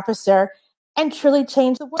OSTP officer, and truly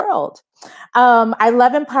change the world. I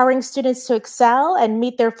love empowering students to excel and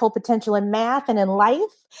meet their full potential in math and in life.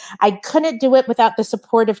 I couldn't do it without the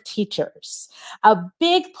support of teachers. A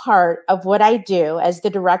big part of what I do as the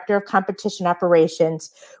Director of Competition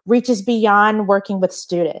Operations reaches beyond working with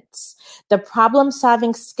students. The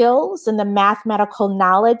problem-solving skills and the mathematical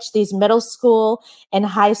knowledge these middle school and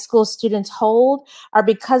high school students hold are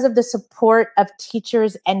because of the support of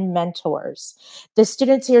teachers and mentors. The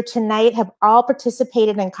students here tonight have all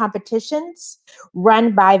participated in competitions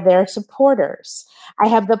run by their supporters. I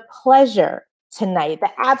have the pleasure tonight, the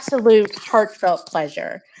absolute heartfelt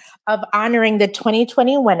pleasure of honoring the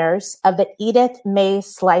 2020 winners of the Edith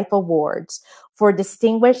Mace Life Awards for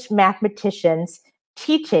distinguished mathematicians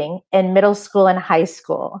teaching in middle school and high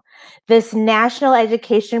school. This National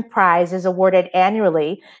Education Prize is awarded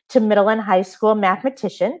annually to middle and high school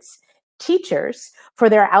mathematicians, teachers, for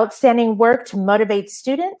their outstanding work to motivate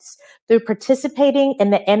students through participating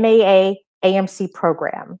in the MAA-AMC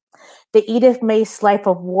program. The Edith Mace Life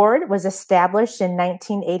Award was established in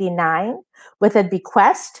 1989 with a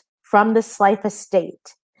bequest from the Slife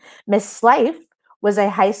estate. Ms. Slife was a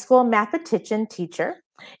high school mathematician teacher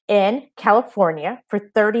in California for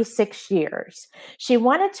 36 years. She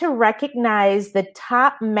wanted to recognize the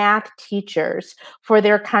top math teachers for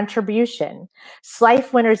their contribution.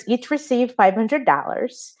 Slife winners each receive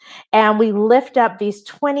 $500, and we lift up these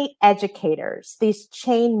 20 educators, these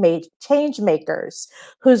change makers,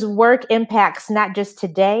 whose work impacts not just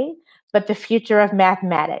today, but the future of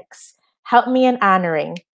mathematics. Help me in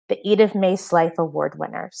honoring the Edith Mace Life Award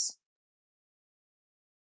winners.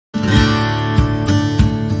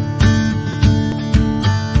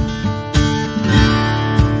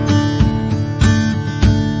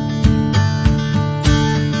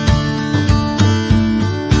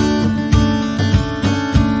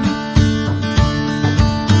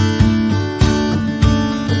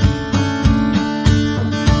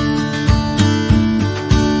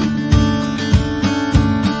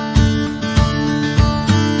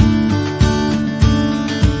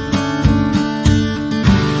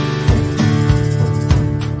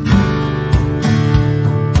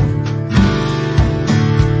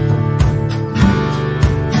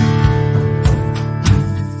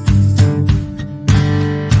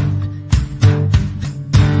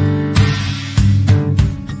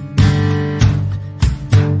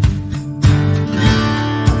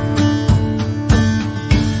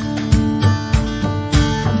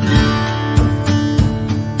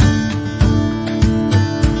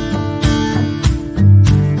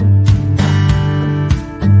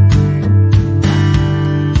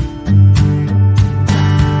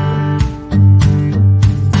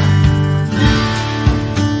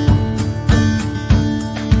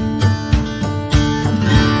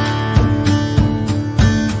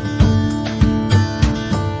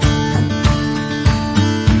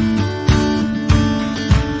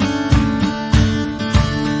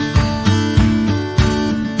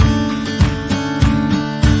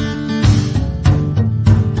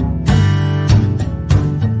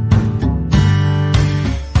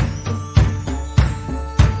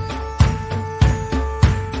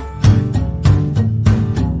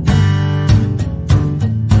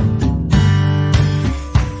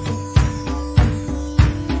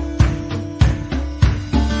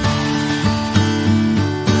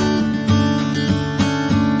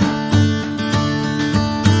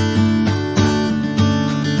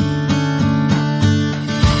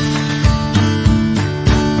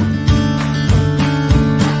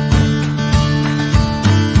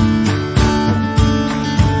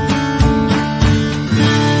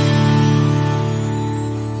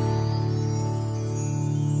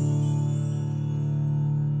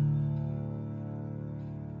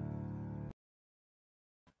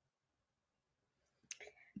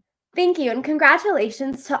 Thank you, and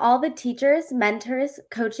congratulations to all the teachers, mentors,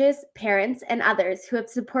 coaches, parents, and others who have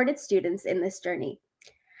supported students in this journey.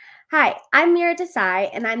 Hi, I'm Mira Desai,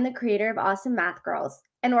 and I'm the creator of Awesome Math Girls,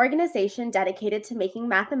 an organization dedicated to making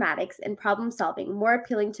mathematics and problem solving more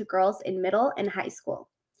appealing to girls in middle and high school.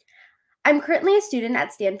 I'm currently a student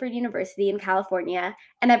at Stanford University in California,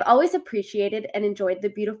 and I've always appreciated and enjoyed the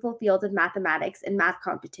beautiful field of mathematics and math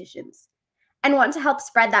competitions, and want to help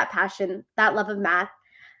spread that passion, that love of math,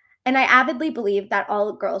 and I avidly believe that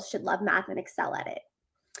all girls should love math and excel at it.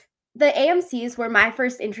 The AMCs were my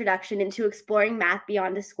first introduction into exploring math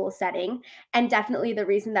beyond a school setting, and definitely the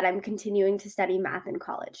reason that I'm continuing to study math in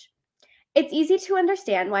college. It's easy to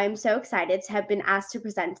understand why I'm so excited to have been asked to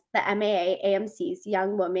present the MAA AMC's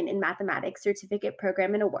Young Woman in Mathematics Certificate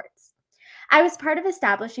Program and Awards. I was part of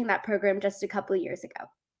establishing that program just a couple of years ago.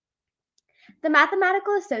 The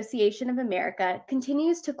Mathematical Association of America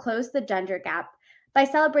continues to close the gender gap by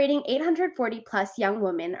celebrating 840 plus young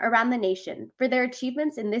women around the nation for their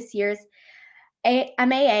achievements in this year's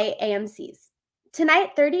MAA AMCs.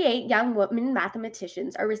 Tonight, 38 young women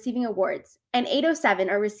mathematicians are receiving awards, and 807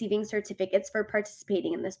 are receiving certificates for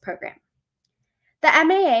participating in this program. The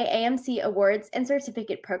MAA AMC Awards and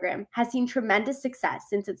Certificate Program has seen tremendous success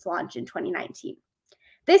since its launch in 2019.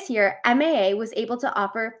 This year, MAA was able to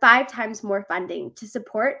offer 5 times more funding to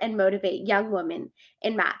support and motivate young women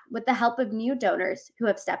in math with the help of new donors who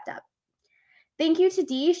have stepped up. Thank you to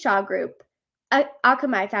D.E. Shaw Group,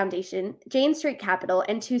 Akamai Foundation, Jane Street Capital,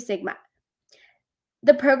 and 2 Sigma.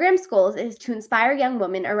 The program's goal is to inspire young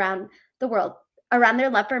women around the world around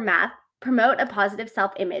their love for math, promote a positive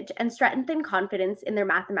self-image, and strengthen confidence in their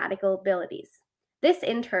mathematical abilities. This,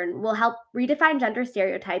 in turn, will help redefine gender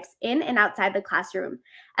stereotypes in and outside the classroom,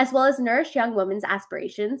 as well as nourish young women's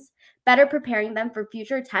aspirations, better preparing them for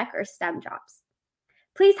future tech or STEM jobs.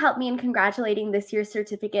 Please help me in congratulating this year's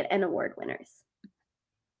certificate and award winners.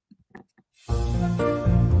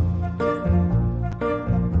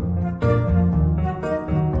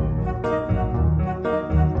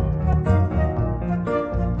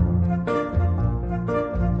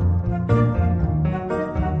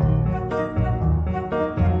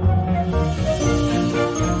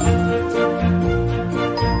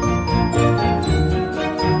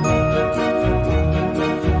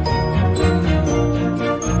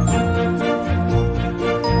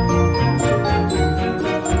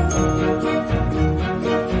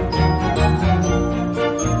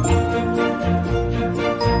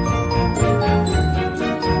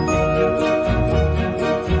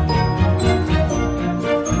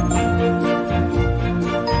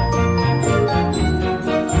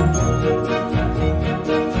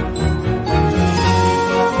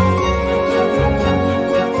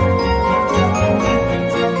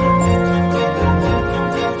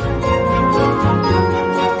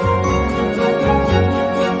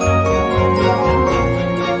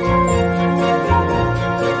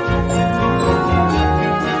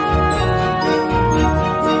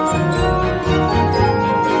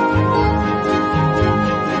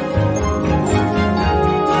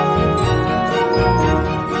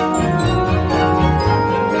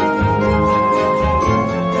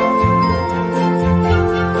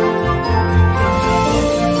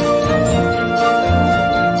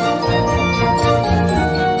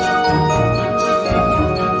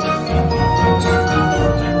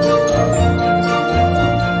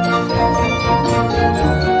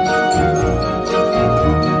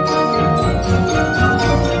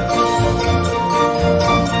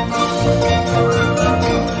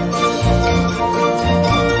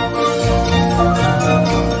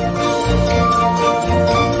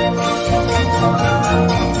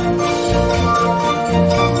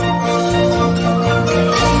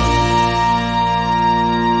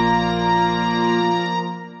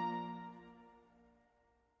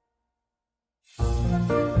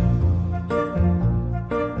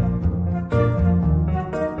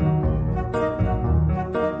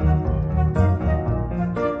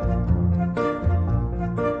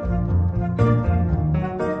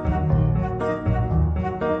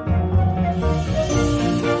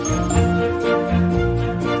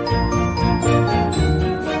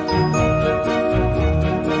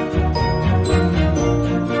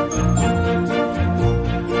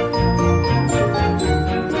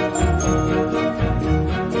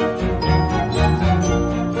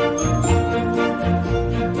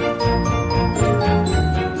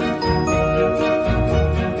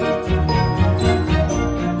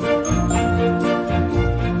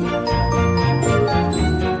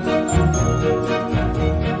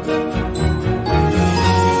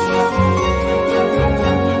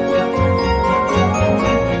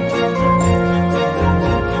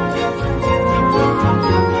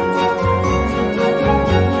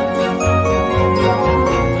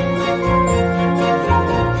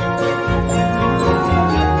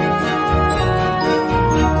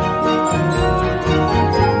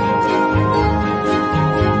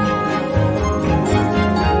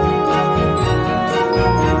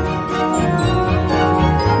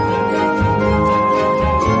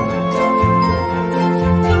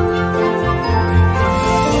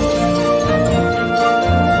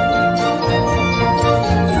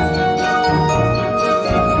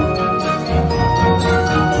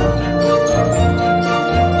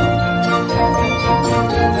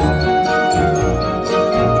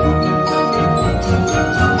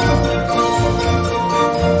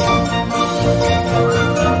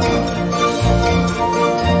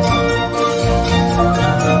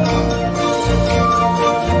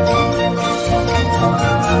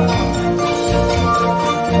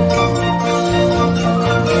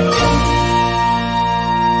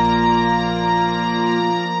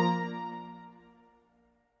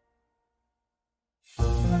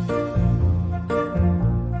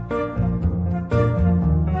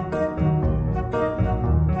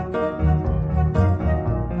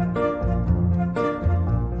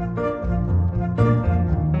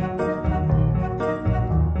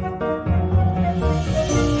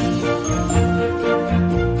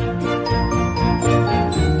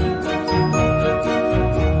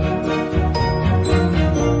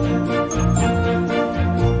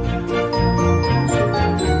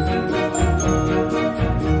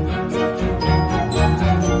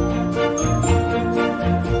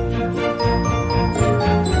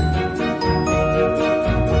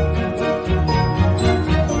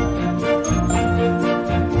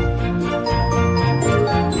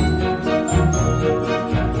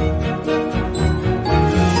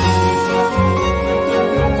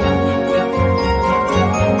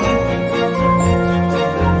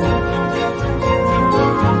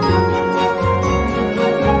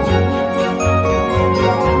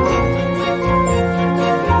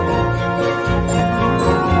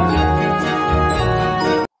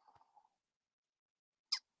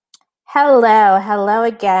 Hello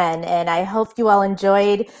again, and I hope you all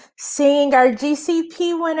enjoyed seeing our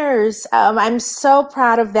GCP winners. I'm so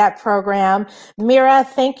proud of that program. Mira,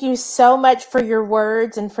 thank you so much for your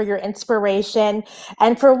words and for your inspiration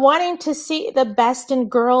and for wanting to see the best in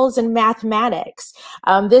girls in mathematics.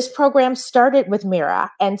 This program started with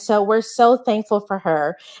Mira, and so we're so thankful for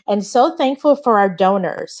her and so thankful for our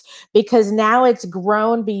donors because now it's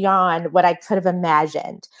grown beyond what I could have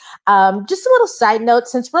imagined. Just a little side note,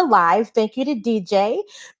 since we're live, thank you to DJ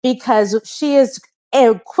because she is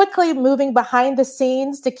quickly moving behind the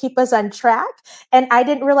scenes to keep us on track. And I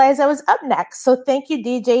didn't realize I was up next. So thank you,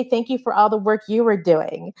 DJ. Thank you for all the work you were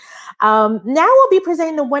doing. Now we'll be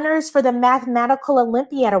presenting the winners for the Mathematical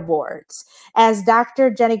Olympiad Awards. As Dr.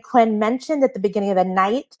 Jenny Quinn mentioned at the beginning of the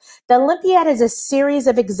night, the Olympiad is a series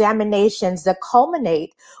of examinations that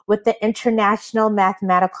culminate with the International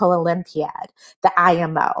Mathematical Olympiad, the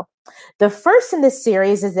IMO. The first in this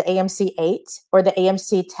series is the AMC 8 or the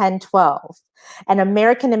AMC 1012. An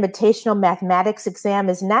American Invitational Mathematics exam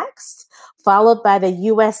is next, followed by the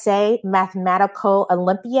USA Mathematical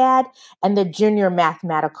Olympiad and the Junior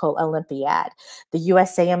Mathematical Olympiad, the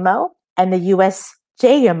USAMO and the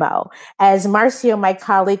USJMO. As Marcio, my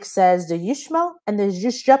colleague, says, the USMO and the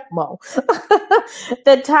JUSJMO.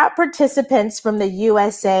 The top participants from the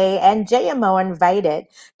USA and JMO are invited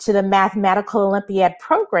to the Mathematical Olympiad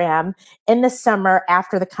program in the summer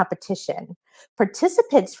after the competition.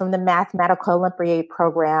 Participants from the Mathematical Olympiad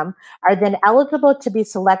program are then eligible to be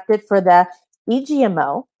selected for the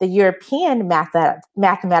EGMO, the European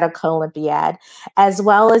Mathematical Olympiad, as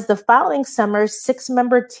well as the following summer's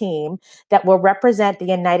 6-member team that will represent the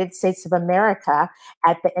United States of America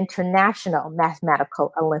at the International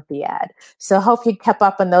Mathematical Olympiad. So hope you kept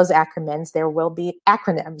up on those acronyms. There will be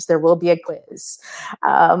a quiz.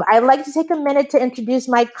 I'd like to take a minute to introduce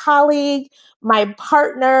my colleague, my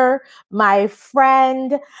partner, my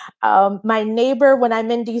friend, my neighbor when I'm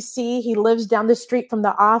in DC. He lives down the street from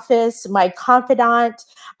the office, my confidant.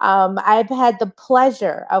 I've had the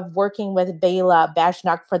pleasure of working with Bela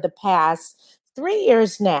Bashnak for the past 3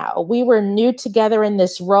 years now. We were new together in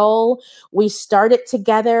this role. We started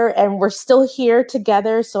together and we're still here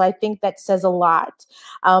together. So I think that says a lot.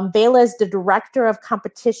 Bela is the Director of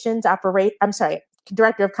Competitions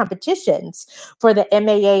Director of Competitions for the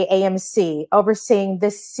MAA AMC, overseeing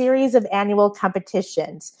this series of annual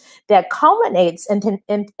competitions that culminates in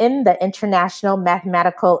the International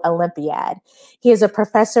Mathematical Olympiad. He is a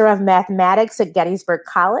professor of mathematics at Gettysburg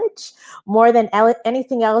College. More than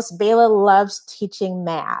anything else, Bela loves teaching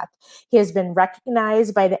math. He has been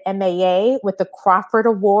recognized by the MAA with the Crawford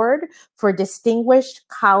Award for Distinguished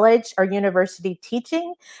College or University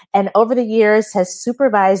Teaching, and over the years has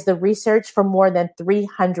supervised the research for more than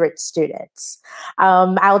 300 students.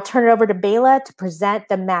 I'll turn it over to Bela to present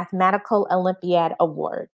the Mathematical Olympiad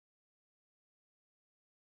Award.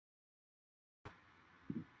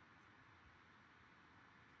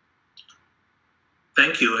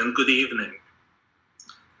 Thank you and good evening.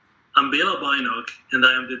 I'm Bela Bajnok and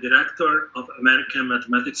I am the Director of American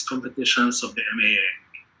Mathematics Competitions of the MAA.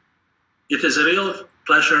 It is a real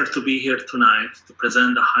pleasure to be here tonight to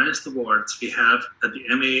present the highest awards we have at the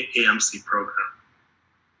MAA AMC program.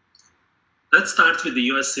 Let's start with the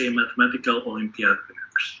USA Mathematical Olympiad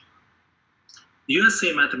winners. The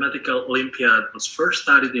USA Mathematical Olympiad was first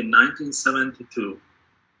started in 1972,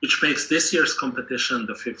 which makes this year's competition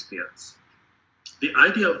the 50th. The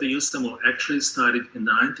idea of the USAMO actually started in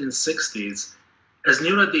the 1960s as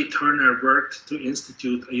Nura D. Turner worked to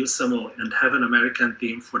institute a USAMO and have an American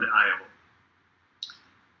team for the IMO.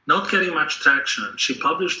 Not getting much traction, she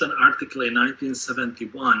published an article in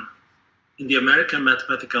 1971 in the American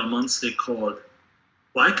Mathematical Monthly called,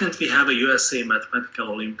 "Why Can't We Have a USA Mathematical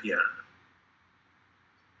Olympiad?"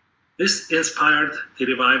 This inspired the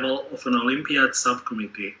revival of an Olympiad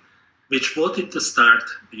subcommittee, which voted to start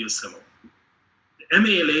the USAMO. The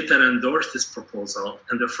MAA later endorsed this proposal,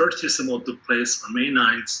 and the first USAMO took place on May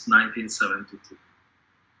 9, 1972.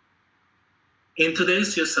 In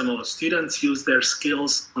today's USAMO, students use their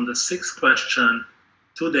skills on the 6-question,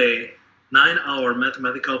 2-day, 9-hour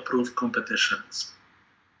mathematical proof competitions.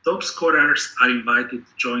 Top scorers are invited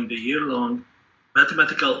to join the year-long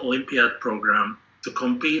Mathematical Olympiad program to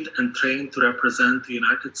compete and train to represent the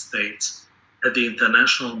United States at the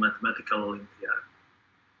International Mathematical Olympiad.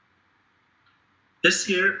 This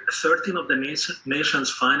year, 13 of the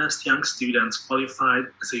nation's finest young students qualified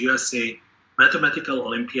as a USA Mathematical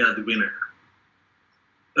Olympiad winner.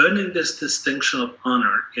 Earning this distinction of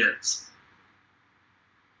honor is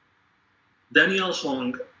Daniel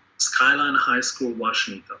Hong, Skyline High School,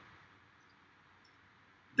 Washington.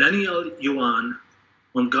 Daniel Yuan,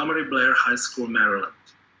 Montgomery Blair High School, Maryland.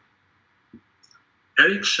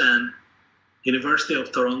 Eric Shen, University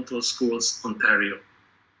of Toronto Schools, Ontario.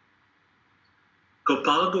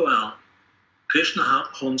 Gopal Goel, Krishna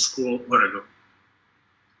Homeschool, Oregon.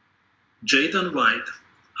 Jaden White,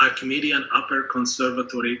 Archimedean Upper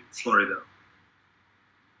Conservatory, Florida.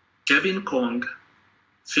 Kevin Kong,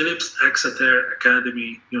 Phillips Exeter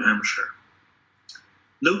Academy, New Hampshire.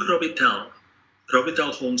 Luke Robitel,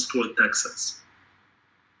 Robitel Homeschool, Texas.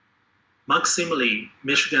 Maxim Lee,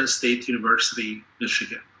 Michigan State University,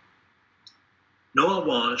 Michigan. Noah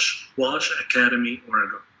Walsh, Walsh Academy,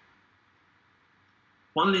 Oregon.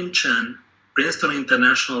 Wan Lin Chen, Princeton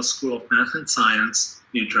International School of Math and Science,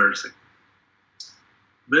 New Jersey.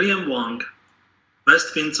 William Wong,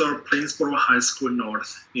 West Windsor Plainsboro High School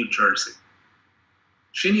North, New Jersey.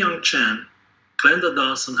 Xinyoung Chen, Glenda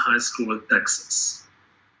Dawson High School, Texas.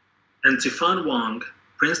 And Tifan Wong,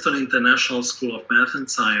 Princeton International School of Math and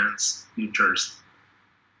Science, New Jersey.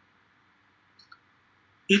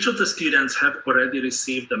 Each of the students have already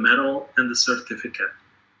received a medal and a certificate.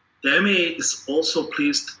 The MAA is also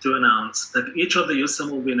pleased to announce that each of the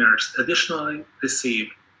USAML winners additionally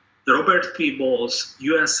received the Robert P. Bowles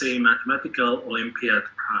USA Mathematical Olympiad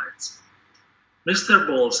Prize. Mr.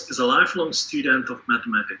 Bowles is a lifelong student of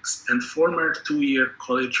mathematics and former two-year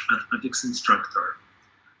college mathematics instructor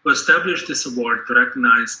who established this award to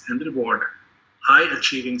recognize and reward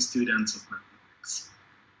high-achieving students of mathematics.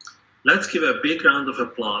 Let's give a big round of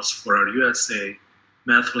applause for our USA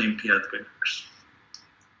Math Olympiad winners.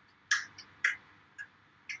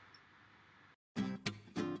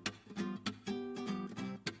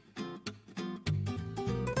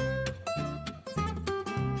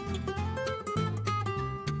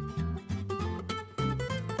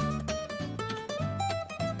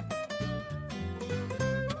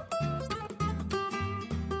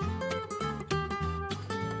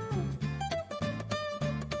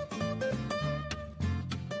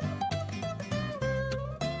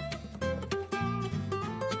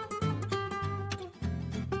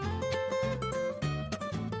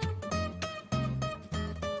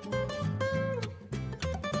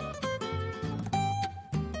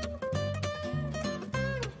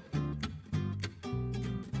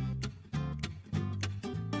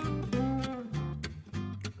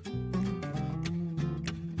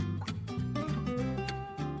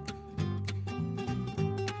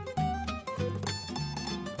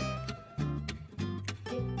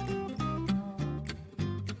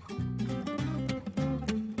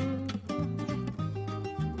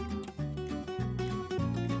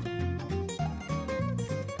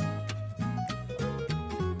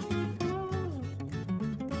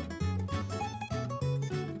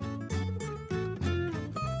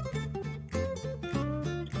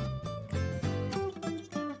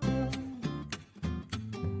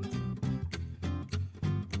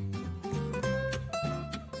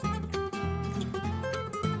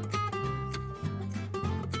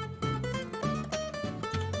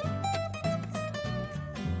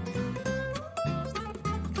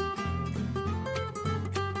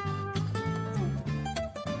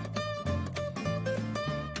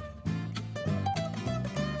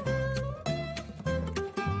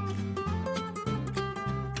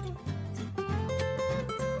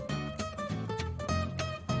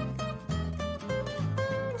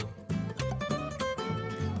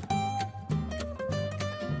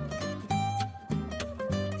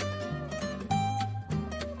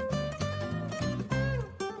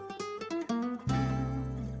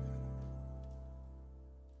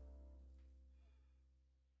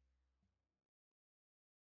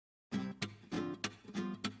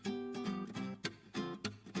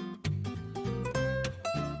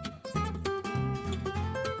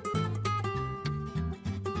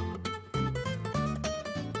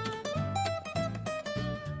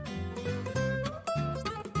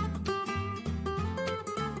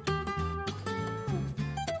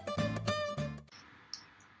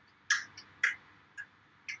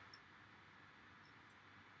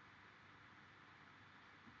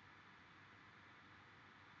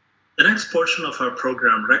 The next portion of our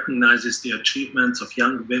program recognizes the achievements of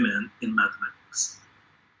young women in mathematics.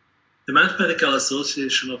 The Mathematical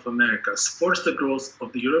Association of America supports the growth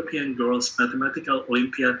of the European Girls Mathematical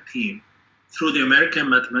Olympiad team through the American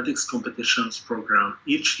Mathematics Competitions program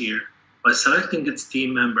each year by selecting its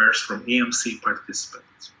team members from EMC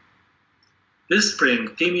participants. This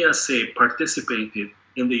spring, Team USA participated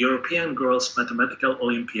in the European Girls Mathematical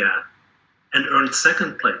Olympiad and earned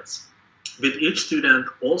second place, with each student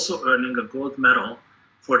also earning a gold medal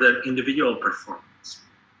for their individual performance.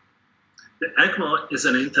 The EGMO is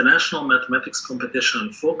an international mathematics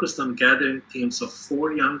competition focused on gathering teams of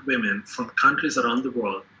 4 young women from countries around the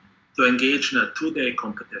world to engage in a 2-day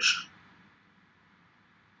competition.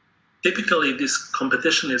 Typically, this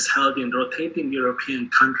competition is held in rotating European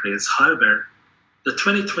countries. However, the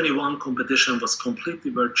 2021 competition was completely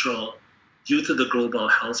virtual due to the global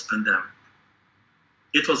health pandemic.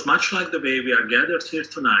 It was much like the way we are gathered here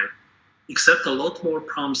tonight, except a lot more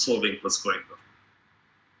problem solving was going on.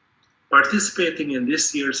 Participating in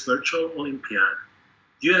this year's virtual Olympiad,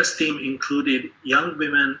 the US team included Young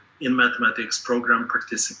Women in Mathematics program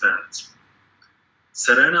participants,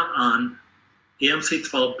 Serena An, EMC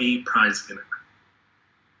 12B prize winner,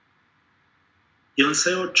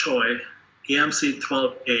 Yunseo Choi, EMC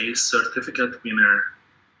 12A certificate winner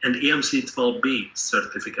and EMC 12B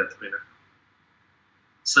certificate winner,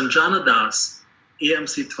 Sanjana Das,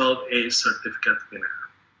 EMC 12A certificate winner,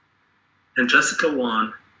 and Jessica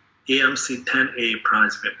Wan, EMC 10A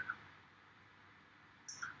prize winner.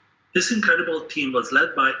 This incredible team was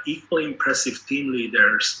led by equally impressive team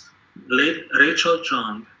leaders, Rachel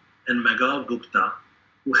Jung and Megal Gupta,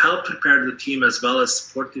 who helped prepare the team as well as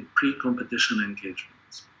supported pre-competition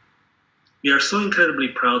engagements. We are so incredibly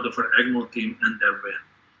proud of our EGMO team and their win.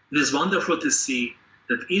 It is wonderful to see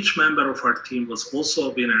that each member of our team was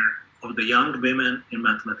also a winner of the Young Women in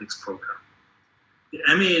Mathematics program. The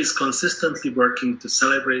MEA is consistently working to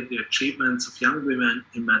celebrate the achievements of young women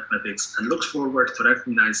in mathematics and looks forward to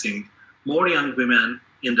recognizing more young women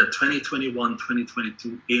in the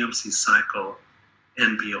 2021-2022 AMC cycle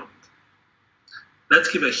and beyond. Let's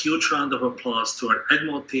give a huge round of applause to our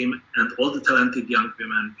EGMO team and all the talented young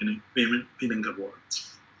women winning awards.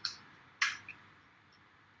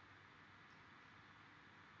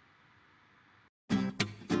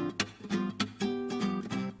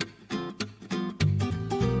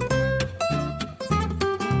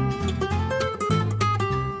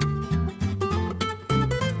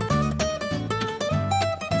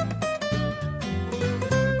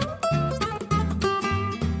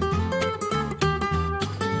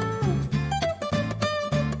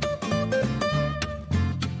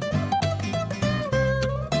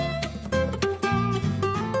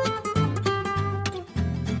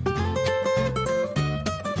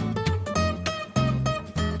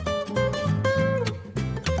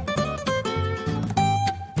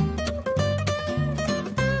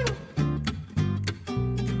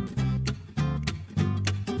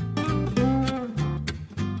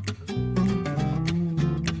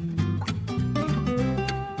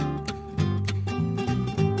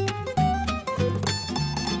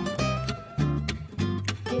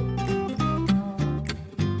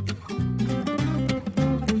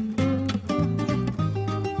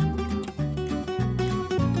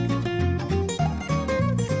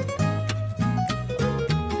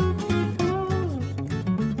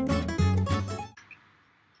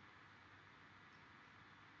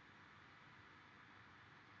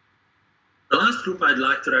 The last group I'd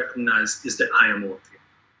like to recognize is the IMO team.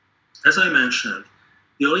 As I mentioned,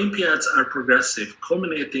 the Olympiads are progressive,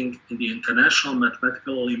 culminating in the International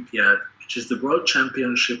Mathematical Olympiad, which is the World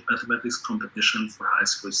Championship Mathematics competition for high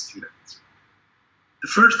school students. The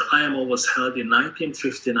first IMO was held in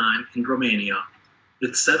 1959 in Romania,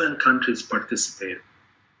 with 7 countries participating.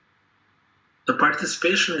 The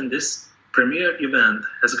participation in this premier event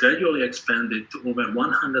has gradually expanded to over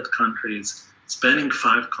 100 countries spanning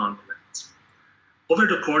 5 continents. Over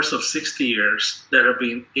the course of 60 years, there have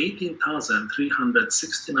been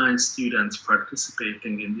 18,369 students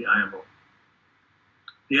participating in the IMO.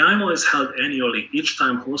 The IMO is held annually, each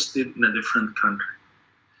time hosted in a different country.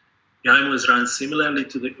 The IMO is run similarly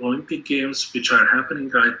to the Olympic Games, which are happening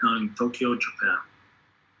right now in Tokyo, Japan.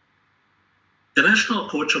 The national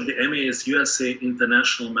coach of the MEA's USA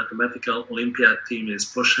International Mathematical Olympiad team is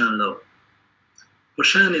Po-Shan Lo.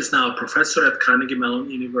 Po-Shan is now a professor at Carnegie Mellon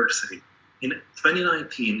University. In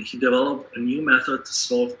 2019, he developed a new method to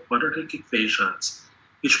solve quadratic equations,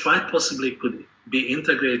 which quite possibly could be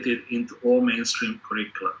integrated into all mainstream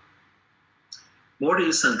curricula. More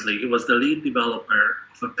recently, he was the lead developer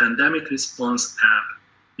of a pandemic response app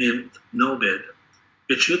named NoBid,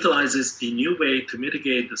 which utilizes a new way to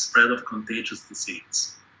mitigate the spread of contagious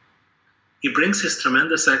disease. He brings his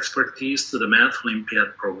tremendous expertise to the Math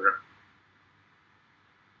Olympiad program.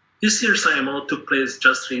 This year's IMO took place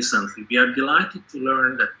just recently. We are delighted to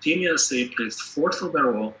learn that Team USA placed 4th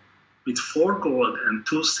overall with 4 gold and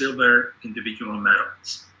 2 silver individual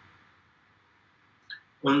medals.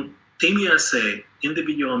 On Team USA,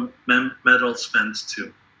 individual medals went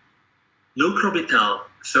to Luc Robitel,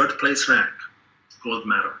 3rd place rank, gold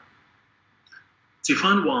medal.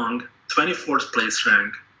 Zifan Wang, 24th place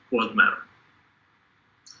rank, gold medal.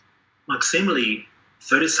 Maxim Lee,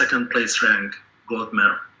 32nd place rank, gold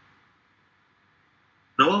medal.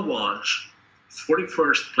 Noah Walsh,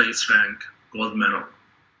 41st place rank, gold medal.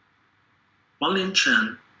 Wanlin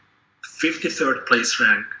Chen, 53rd place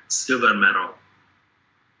rank, silver medal.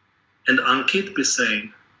 And Ankit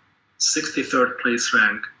Bisay, 63rd place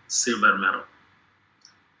rank, silver medal.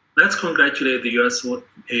 Let's congratulate the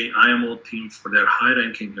USAA IMO team for their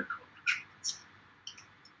high-ranking accomplishments.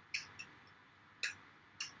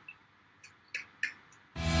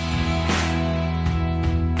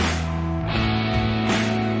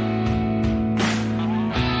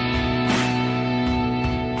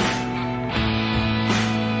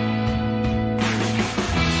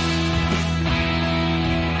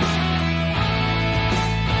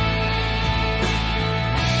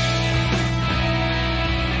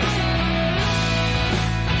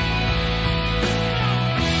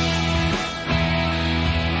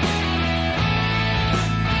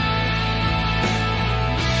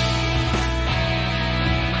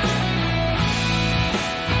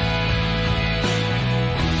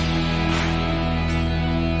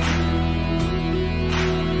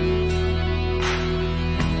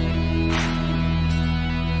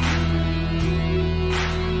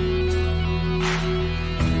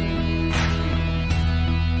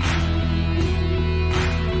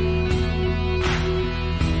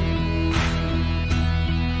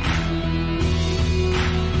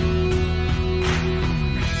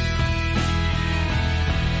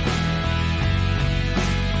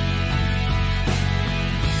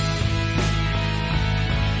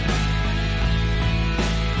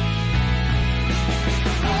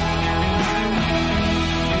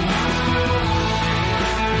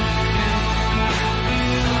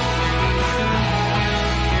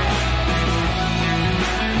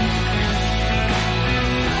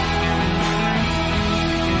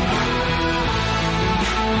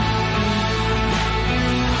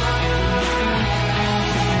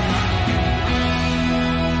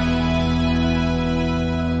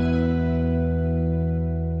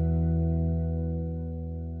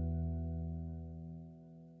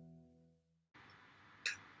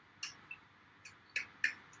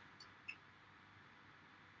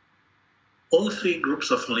 All three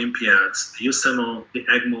groups of Olympiads, the USAMO, the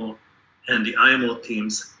AGMO, and the IMO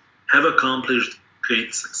teams, have accomplished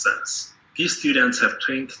great success. These students have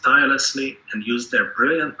trained tirelessly and used their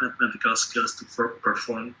brilliant mathematical skills to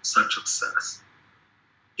perform such success.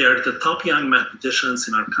 They are the top young mathematicians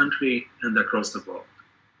in our country and across the world.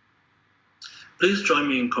 Please join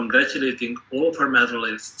me in congratulating all of our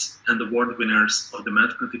medalists and award winners of the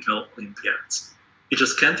Mathematical Olympiads. We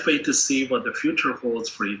just can't wait to see what the future holds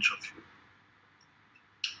for each of you.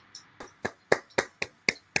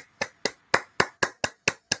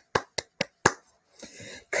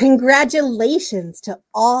 Congratulations to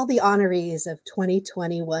all the honorees of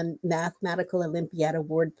 2021 Mathematical Olympiad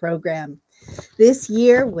Award Program. This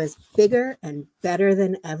year was bigger and better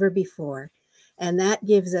than ever before, and that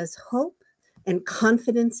gives us hope and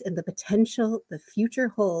confidence in the potential the future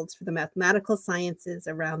holds for the mathematical sciences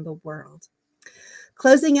around the world.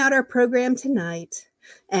 Closing out our program tonight,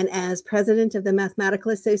 and as president of the Mathematical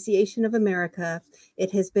Association of America, it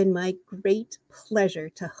has been my great pleasure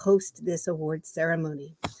to host this award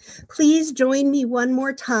ceremony. Please join me one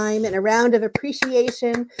more time in a round of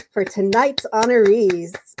appreciation for tonight's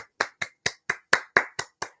honorees.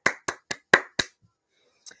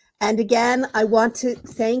 And again, I want to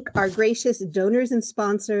thank our gracious donors and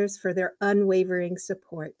sponsors for their unwavering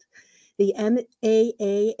support. The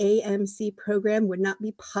MAA-AMC program would not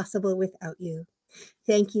be possible without you.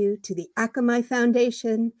 Thank you to the Akamai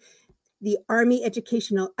Foundation, the Army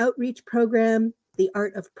Educational Outreach Program, the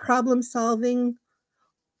Art of Problem Solving,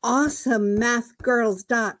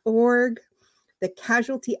 AwesomeMathGirls.org, the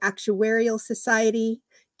Casualty Actuarial Society,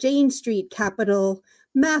 Jane Street Capital,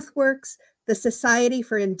 MathWorks, the Society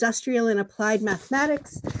for Industrial and Applied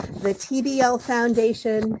Mathematics, the TBL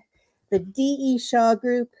Foundation, the D.E. Shaw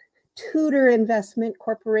Group, Tudor Investment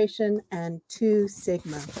Corporation, and 2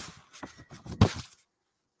 Sigma.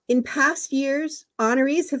 In past years,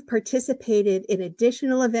 honorees have participated in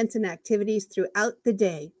additional events and activities throughout the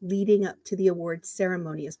day leading up to the awards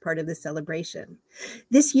ceremony as part of the celebration.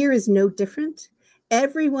 This year is no different.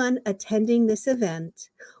 Everyone attending this event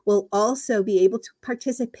will also be able to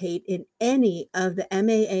participate in any of the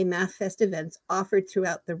MAA MathFest events offered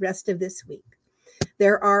throughout the rest of this week.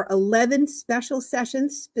 There are 11 special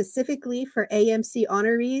sessions specifically for AMC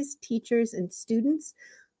honorees, teachers, and students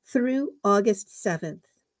through August 7th.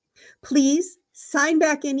 Please sign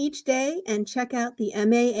back in each day and check out the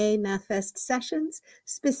MAA MathFest sessions,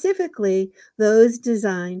 specifically those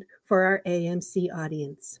designed for our AMC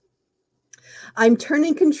audience. I'm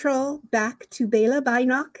turning control back to Bela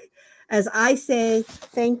Beinok as I say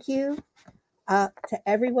thank you to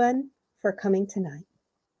everyone for coming tonight.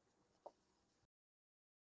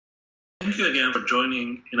 Thank you again for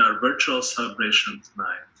joining in our virtual celebration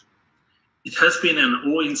tonight. It has been an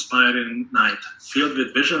awe-inspiring night filled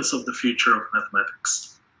with visions of the future of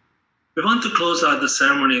mathematics. We want to close out the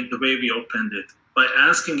ceremony the way we opened it by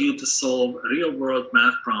asking you to solve a real-world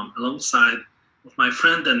math problem alongside of my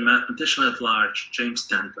friend and mathematician at large, James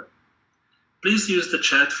Stanton. Please use the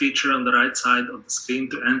chat feature on the right side of the screen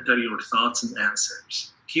to enter your thoughts and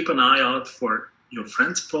answers. Keep an eye out for your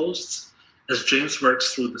friends' posts as James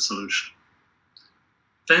works through the solution.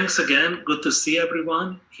 Thanks again. Good to see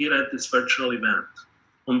everyone here at this virtual event.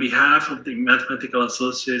 On behalf of the Mathematical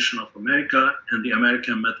Association of America and the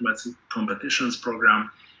American Mathematics Competitions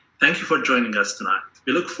Program, thank you for joining us tonight.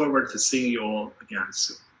 We look forward to seeing you all again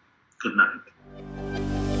soon. Good night.